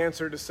wrong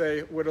answer to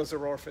say widows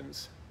or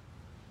orphans.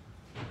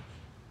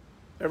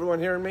 Everyone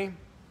hearing me?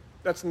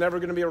 That's never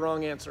going to be a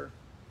wrong answer.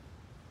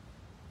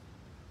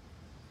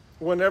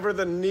 Whenever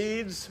the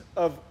needs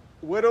of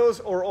widows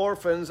or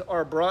orphans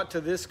are brought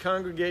to this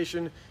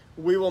congregation,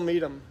 we will meet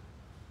them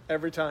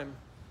every time.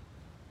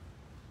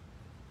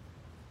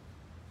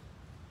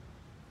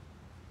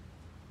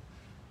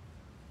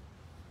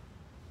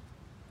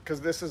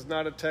 Because this is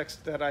not a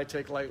text that I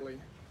take lightly.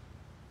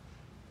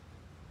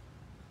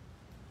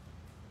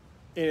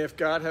 And if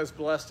God has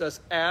blessed us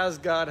as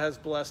God has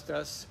blessed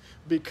us,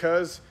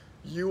 because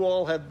you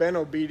all have been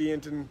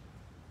obedient and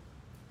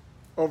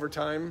over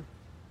time,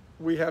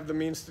 we have the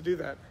means to do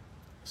that.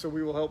 So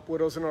we will help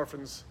widows and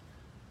orphans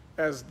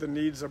as the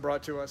needs are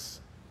brought to us.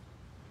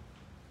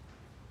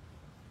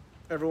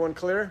 Everyone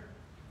clear?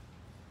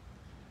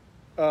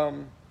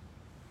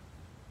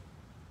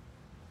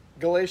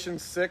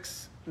 Galatians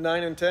 6,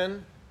 9 and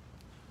 10.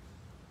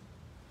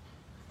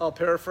 I'll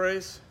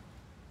paraphrase.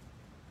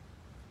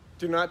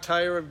 Do not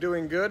tire of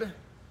doing good,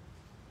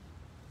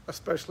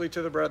 especially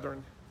to the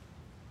brethren.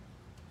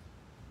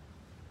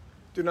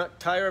 Do not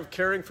tire of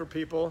caring for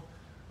people,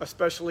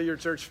 especially your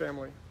church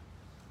family.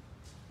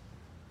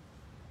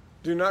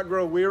 Do not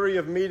grow weary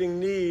of meeting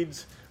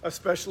needs,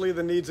 especially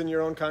the needs in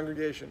your own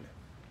congregation.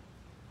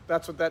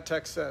 That's what that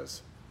text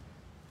says.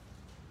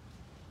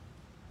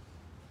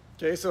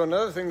 Okay, so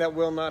another thing that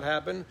will not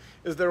happen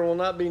is there will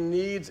not be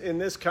needs in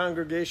this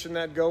congregation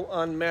that go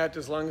unmet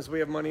as long as we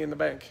have money in the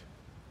bank.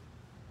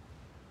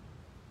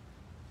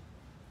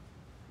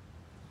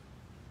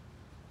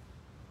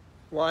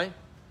 Why?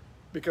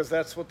 Because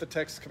that's what the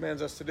text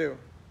commands us to do.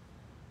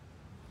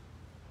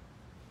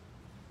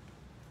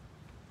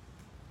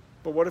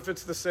 But what if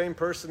it's the same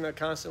person that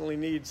constantly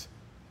needs?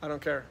 I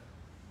don't care.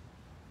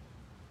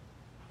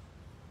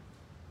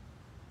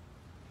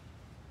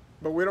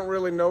 But we don't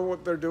really know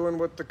what they're doing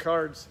with the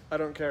cards. I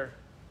don't care.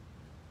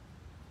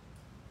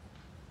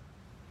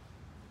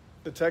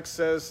 The text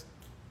says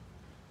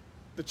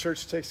the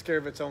church takes care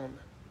of its own.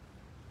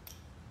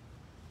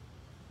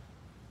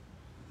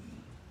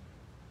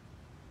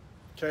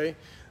 Okay?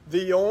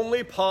 The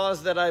only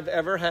pause that I've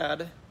ever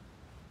had,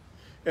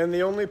 and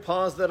the only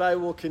pause that I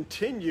will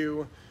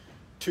continue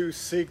to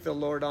seek the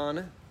Lord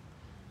on,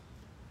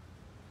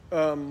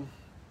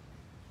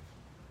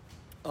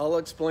 I'll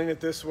explain it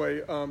this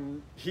way.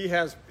 He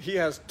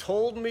has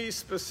told me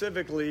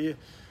specifically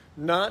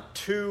not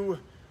to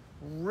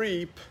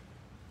reap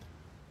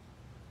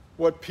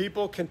what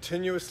people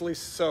continuously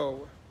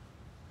sow.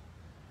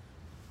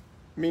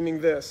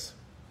 Meaning this.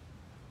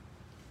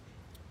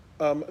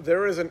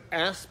 There is an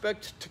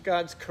aspect to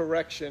God's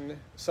correction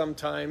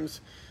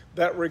sometimes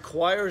that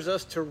requires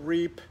us to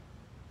reap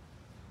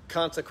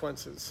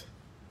consequences.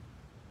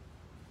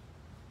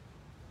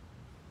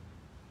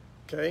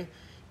 Okay?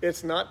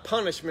 It's not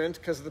punishment,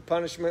 because the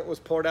punishment was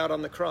poured out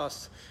on the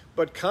cross,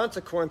 but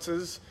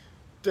consequences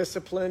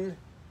discipline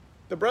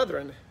the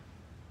brethren.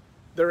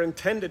 They're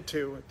intended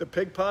to. The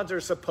pig pods are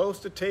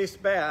supposed to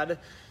taste bad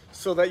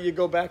so that you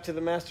go back to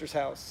the master's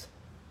house,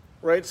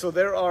 right? So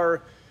there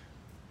are,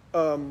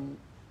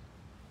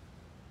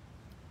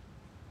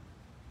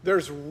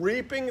 there's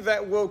reaping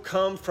that will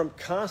come from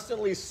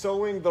constantly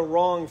sowing the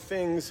wrong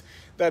things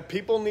that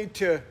people need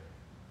to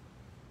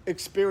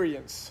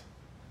experience.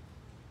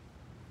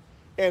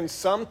 And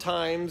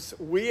sometimes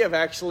we have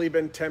actually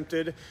been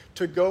tempted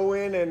to go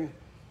in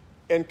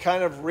and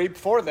kind of reap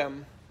for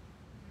them.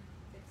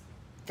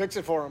 Fix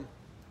it for them.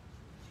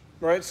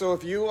 Right? So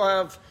if you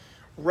have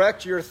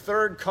wrecked your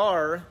third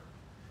car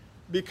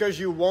because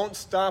you won't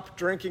stop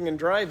drinking and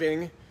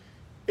driving,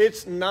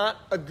 it's not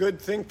a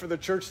good thing for the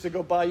church to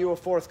go buy you a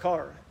fourth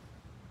car.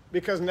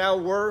 Because now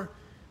we're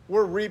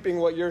reaping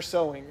what you're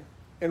sowing.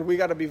 And we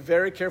got to be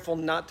very careful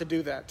not to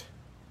do that.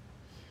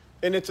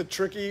 And it's a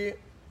tricky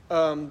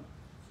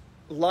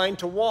line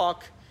to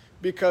walk,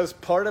 because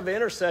part of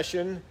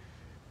intercession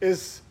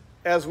is,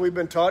 as we've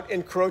been taught,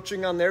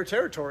 encroaching on their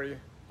territory,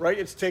 right?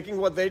 It's taking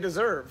what they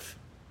deserve.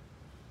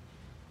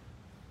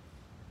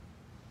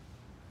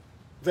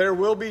 There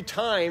will be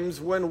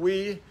times when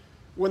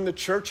the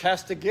church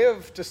has to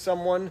give to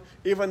someone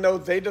even though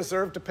they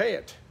deserve to pay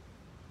it.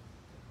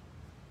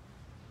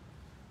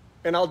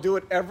 And I'll do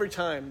it every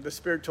time the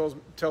Spirit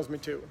tells me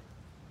to.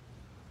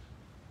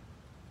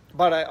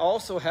 But I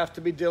also have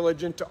to be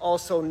diligent to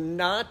also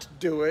not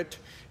do it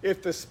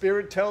if the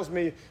Spirit tells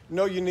me,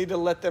 no, you need to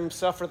let them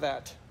suffer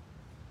that.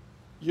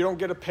 You don't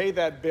get to pay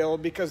that bill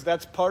because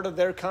that's part of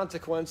their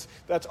consequence.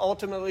 That's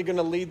ultimately going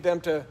to lead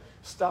them to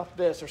stop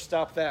this or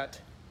stop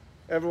that.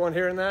 Everyone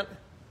hearing that?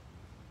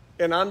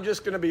 And I'm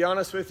just going to be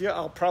honest with you,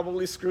 I'll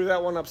probably screw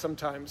that one up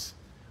sometimes.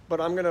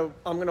 But I'm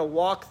going to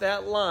walk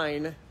that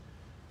line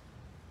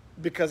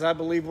because I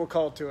believe we're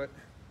called to it.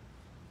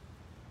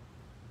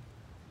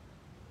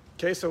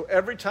 Okay, so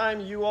every time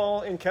you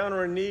all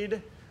encounter a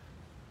need,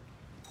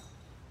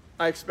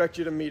 I expect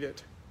you to meet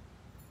it.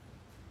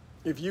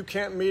 If you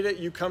can't meet it,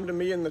 you come to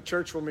me and the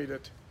church will meet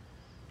it.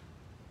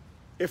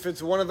 If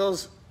it's one of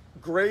those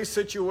gray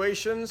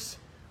situations,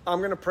 I'm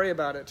going to pray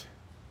about it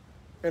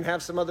and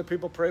have some other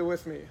people pray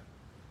with me.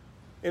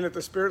 And if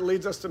the Spirit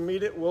leads us to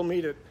meet it, we'll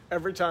meet it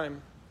every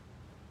time.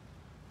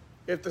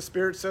 If the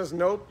Spirit says,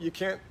 nope, you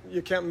can't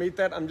meet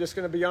that, I'm just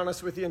going to be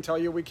honest with you and tell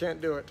you we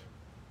can't do it.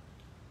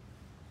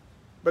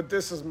 But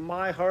this is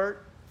my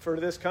heart for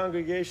this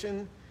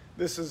congregation.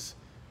 This is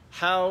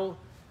how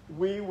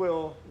we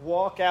will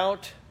walk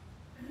out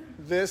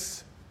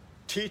this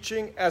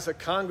teaching as a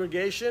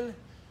congregation.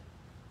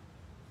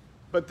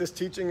 But this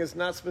teaching is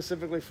not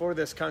specifically for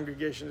this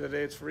congregation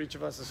today. It's for each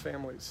of us as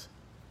families.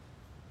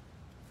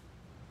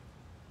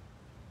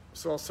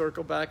 So I'll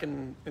circle back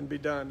and be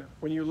done.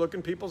 When you look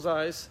in people's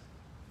eyes,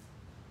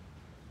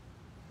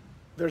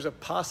 there's a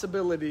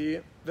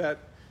possibility that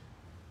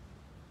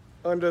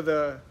under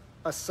the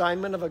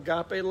assignment of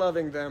agape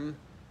loving them,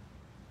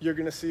 you're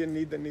going to see a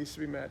need that needs to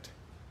be met.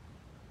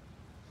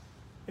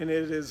 And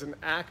it is an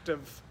act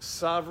of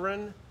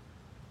sovereign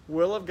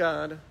will of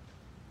God,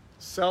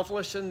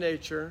 selfless in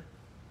nature,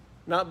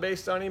 not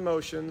based on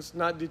emotions,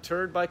 not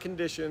deterred by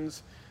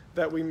conditions,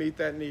 that we meet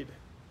that need.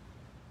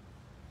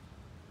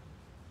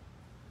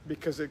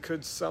 Because it could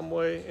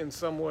in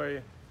some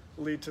way,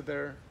 lead to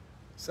their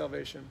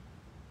salvation.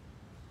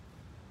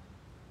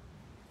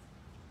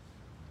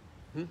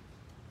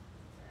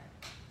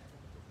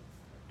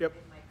 Yep.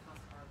 It might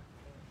cost our.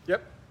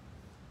 Yep.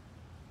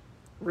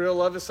 Real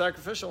love is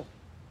sacrificial.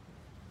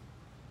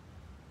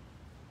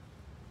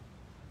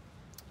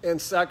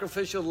 And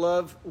sacrificial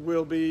love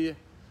will be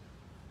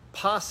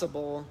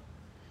possible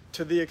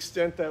to the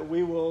extent that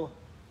we will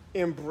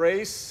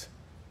embrace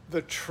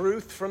the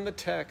truth from the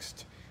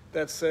text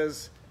that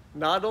says,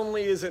 not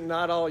only is it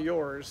not all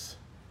yours,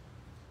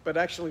 but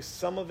actually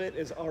some of it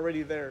is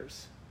already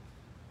theirs.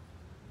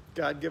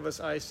 God, give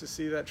us eyes to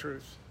see that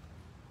truth.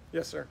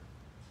 Yes, sir.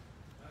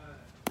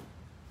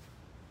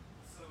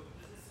 So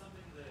this is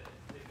something that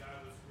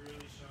God was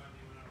really showing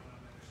me when I went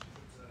on my mission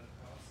trip to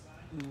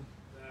Palestine.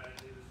 That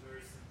it was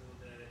very simple,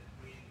 that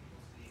meeting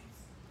people's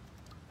needs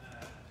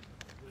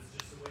was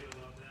just a way to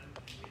love them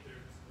and meet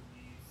their physical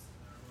needs,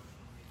 their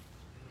emotional needs,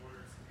 in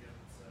order to be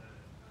able to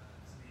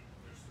meet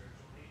their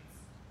spiritual needs.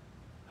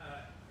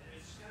 And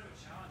it's just kind of a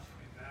challenge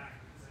coming back,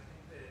 because I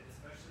think that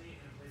especially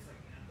in a place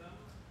like Anthem,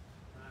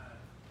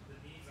 the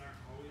needs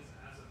aren't always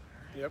as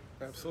apparent. Yep,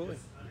 absolutely.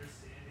 So just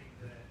understanding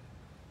that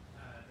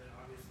that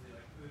obviously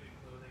like food and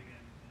clothing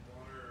and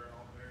water are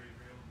all very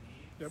real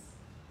needs. Yep.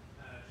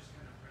 Just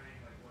kind of praying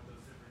like what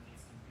those different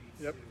needs can be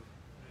Yep. too.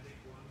 And I think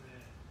one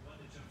that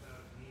jumped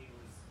out at me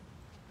was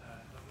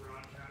a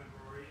broad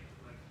category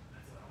like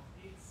mental health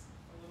needs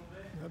a little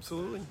bit.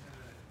 Absolutely.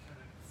 Kind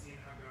of seeing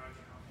how God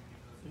can help you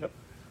meet those Yep.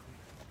 needs with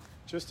different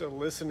people. Just a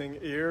listening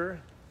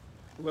ear,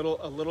 a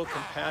little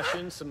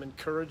compassion, some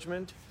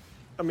encouragement.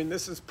 I mean,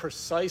 this is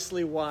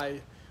precisely why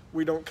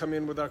we don't come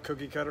in with our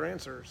cookie cutter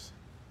answers.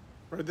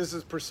 Right? This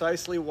is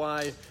precisely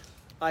why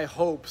I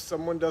hope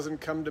someone doesn't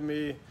come to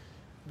me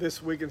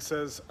this week and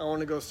says, I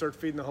want to go start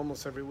feeding the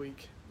homeless every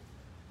week.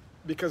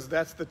 Because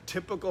that's the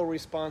typical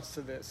response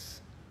to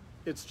this.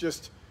 It's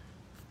just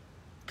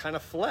kind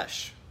of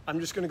flesh.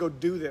 I'm just going to go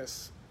do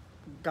this.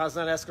 God's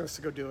not asking us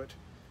to go do it.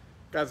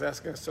 God's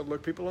asking us to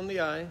look people in the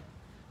eye.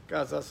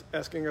 God's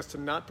asking us to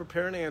not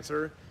prepare an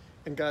answer.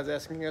 And God's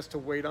asking us to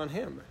wait on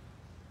Him.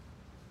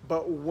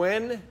 But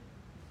when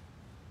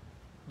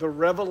the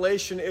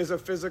revelation is a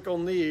physical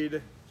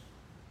need,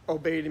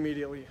 obey it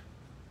immediately.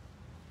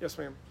 Yes,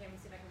 ma'am. Okay, let me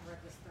see if I can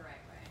work this the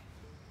right way.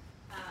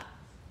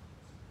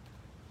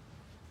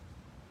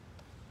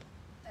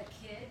 A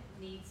kid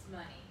needs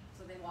money,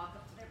 so they walk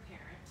up to their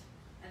parent,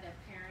 and their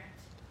parent,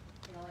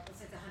 like let's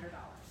say it's $100.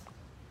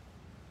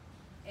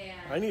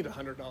 And I need $100.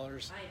 I know.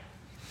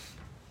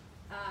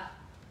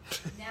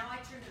 Now I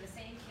turn to the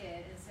same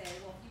kid and say,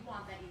 well, if you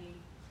want that, you need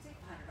to take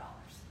 $100.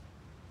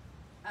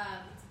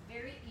 It's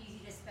very easy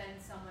to spend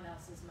someone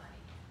else's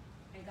money,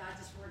 and God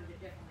just worded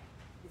it differently.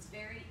 It's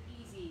very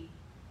easy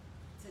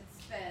to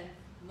spend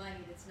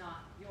money that's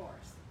not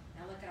yours.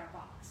 Now look at our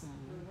box.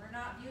 We're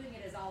not viewing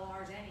it as all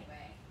ours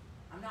anyway.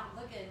 I'm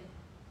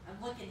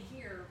looking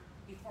here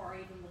before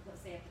I even look,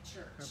 let's say, at the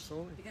church.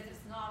 Absolutely. Because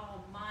it's not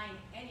all mine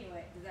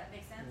anyway. Does that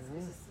make sense?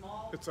 It's a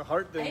small. It's a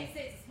heart I thing. hate to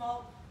say it's a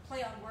small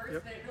play on words,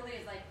 Yep. but it really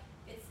is like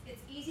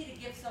it's easy to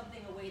give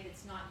something away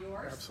that's not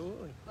yours.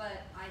 Absolutely.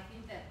 But I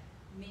think that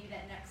maybe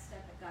that next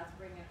step that God's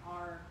bringing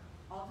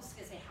I'll just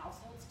gonna say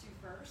households too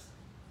first,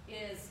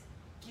 is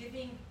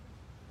giving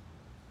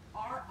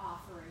our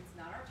offerings,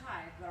 not our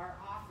tithe, but our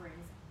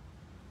offerings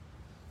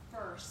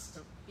first,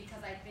 Yep.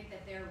 because I think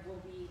that there will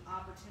be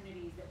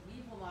opportunities that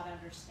we will not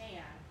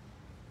understand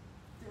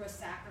through a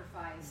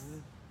sacrifice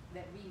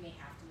that we may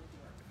have to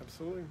endure.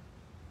 Absolutely.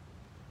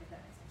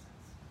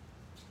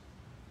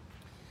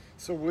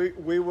 So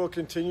we will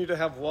continue to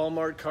have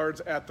Walmart cards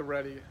at the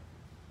ready.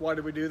 Why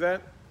do we do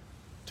that?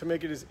 To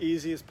make it as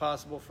easy as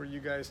possible for you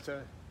guys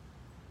to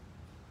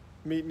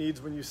meet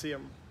needs when you see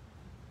them,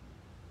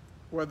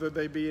 whether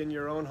they be in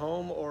your own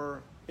home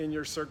or in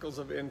your circles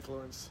of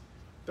influence.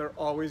 They're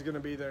always going to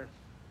be there.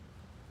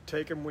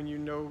 Take them when you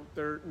know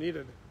they're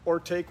needed, or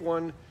take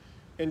one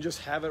and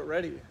just have it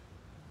ready.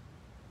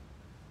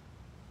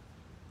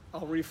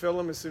 I'll refill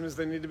them as soon as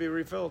they need to be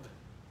refilled.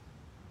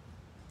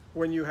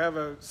 When you have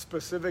a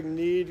specific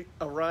need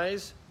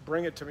arise,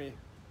 bring it to me.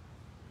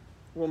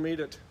 We'll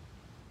meet it.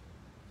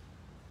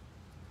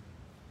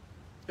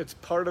 It's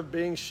part of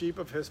being sheep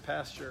of his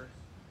pasture.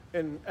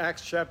 In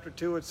Acts chapter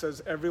 2, it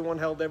says everyone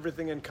held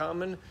everything in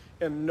common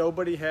and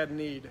nobody had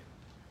need.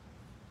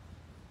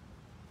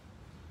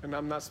 And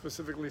I'm not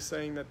specifically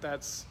saying that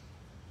that's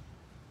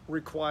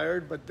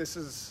required, but this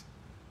is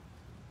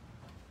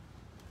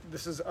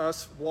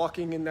us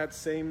walking in that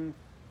same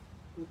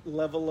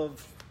level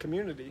of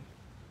community.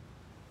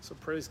 So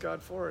praise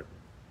God for it.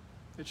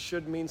 It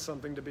should mean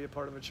something to be a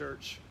part of a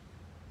church.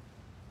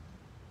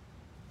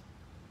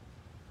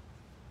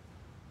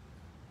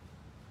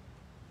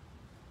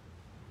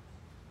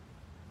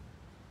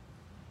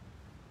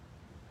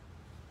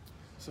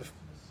 So, Intimacy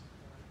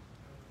part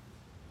of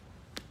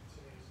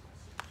today's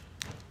message.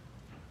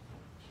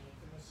 The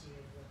intimacy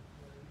of what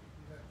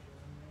you got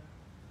doing there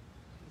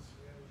is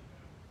really,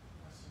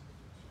 us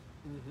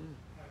individuals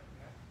have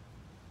met.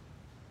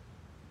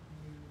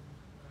 New,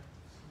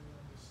 new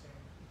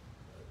understanding.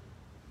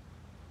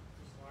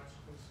 Just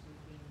logically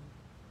speaking,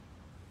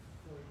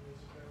 4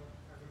 years ago,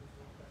 I would have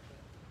looked at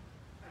that.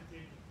 I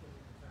did get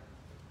in the time.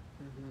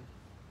 And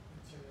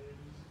today,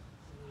 the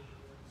way the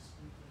Lord is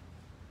speaking,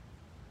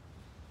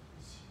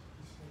 he's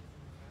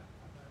making that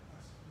about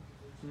us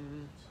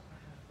individuals. So I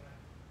have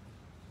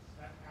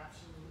that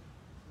absolute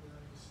clear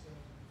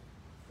understanding,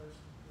 first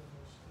and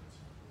foremost,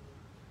 intimately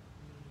with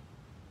me.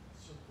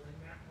 So when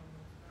that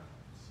moment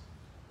comes,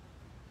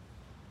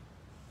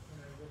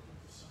 when I look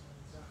into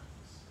someone's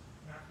eyes,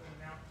 not going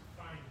out to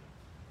find them,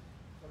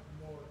 but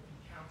more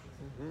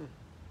encountering them,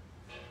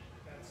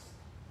 that's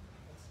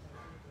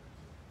my favorite.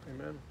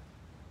 amen.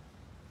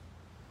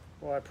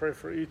 Well, I pray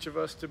for each of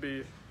us to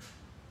be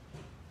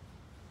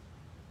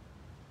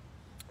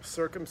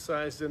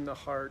circumcised in the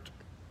heart,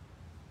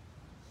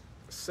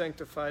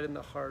 sanctified in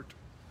the heart,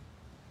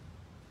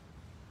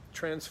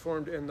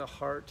 transformed in the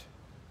heart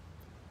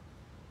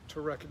to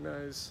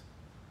recognize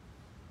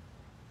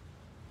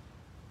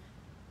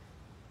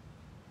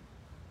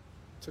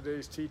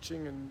today's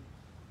teaching and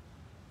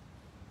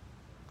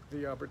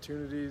the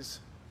opportunities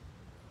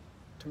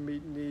to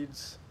meet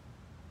needs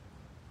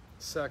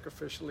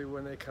sacrificially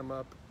when they come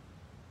up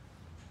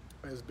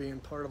as being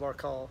part of our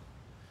call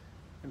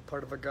and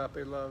part of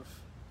agape love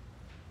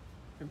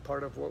and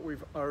part of what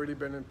we've already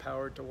been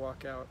empowered to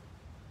walk out.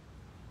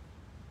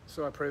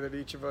 So I pray that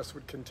each of us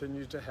would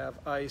continue to have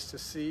eyes to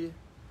see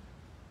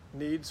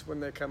needs when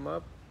they come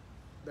up,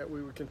 that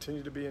we would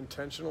continue to be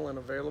intentional and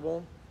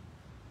available,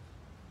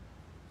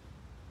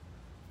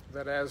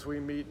 that as we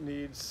meet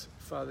needs,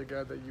 Father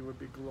God, that you would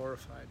be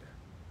glorified,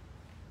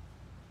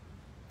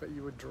 that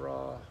you would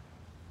draw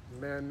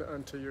men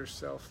unto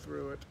yourself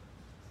through it,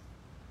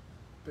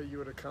 that you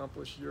would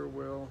accomplish your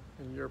will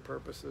and your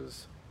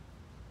purposes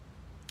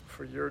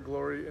for your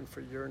glory and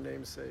for your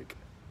name's sake.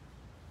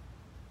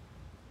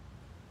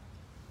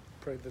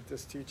 Pray that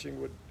this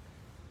teaching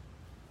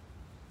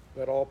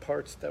that all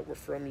parts that were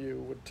from you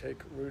would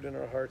take root in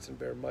our hearts and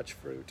bear much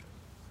fruit.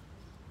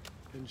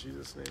 In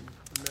Jesus' name,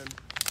 amen.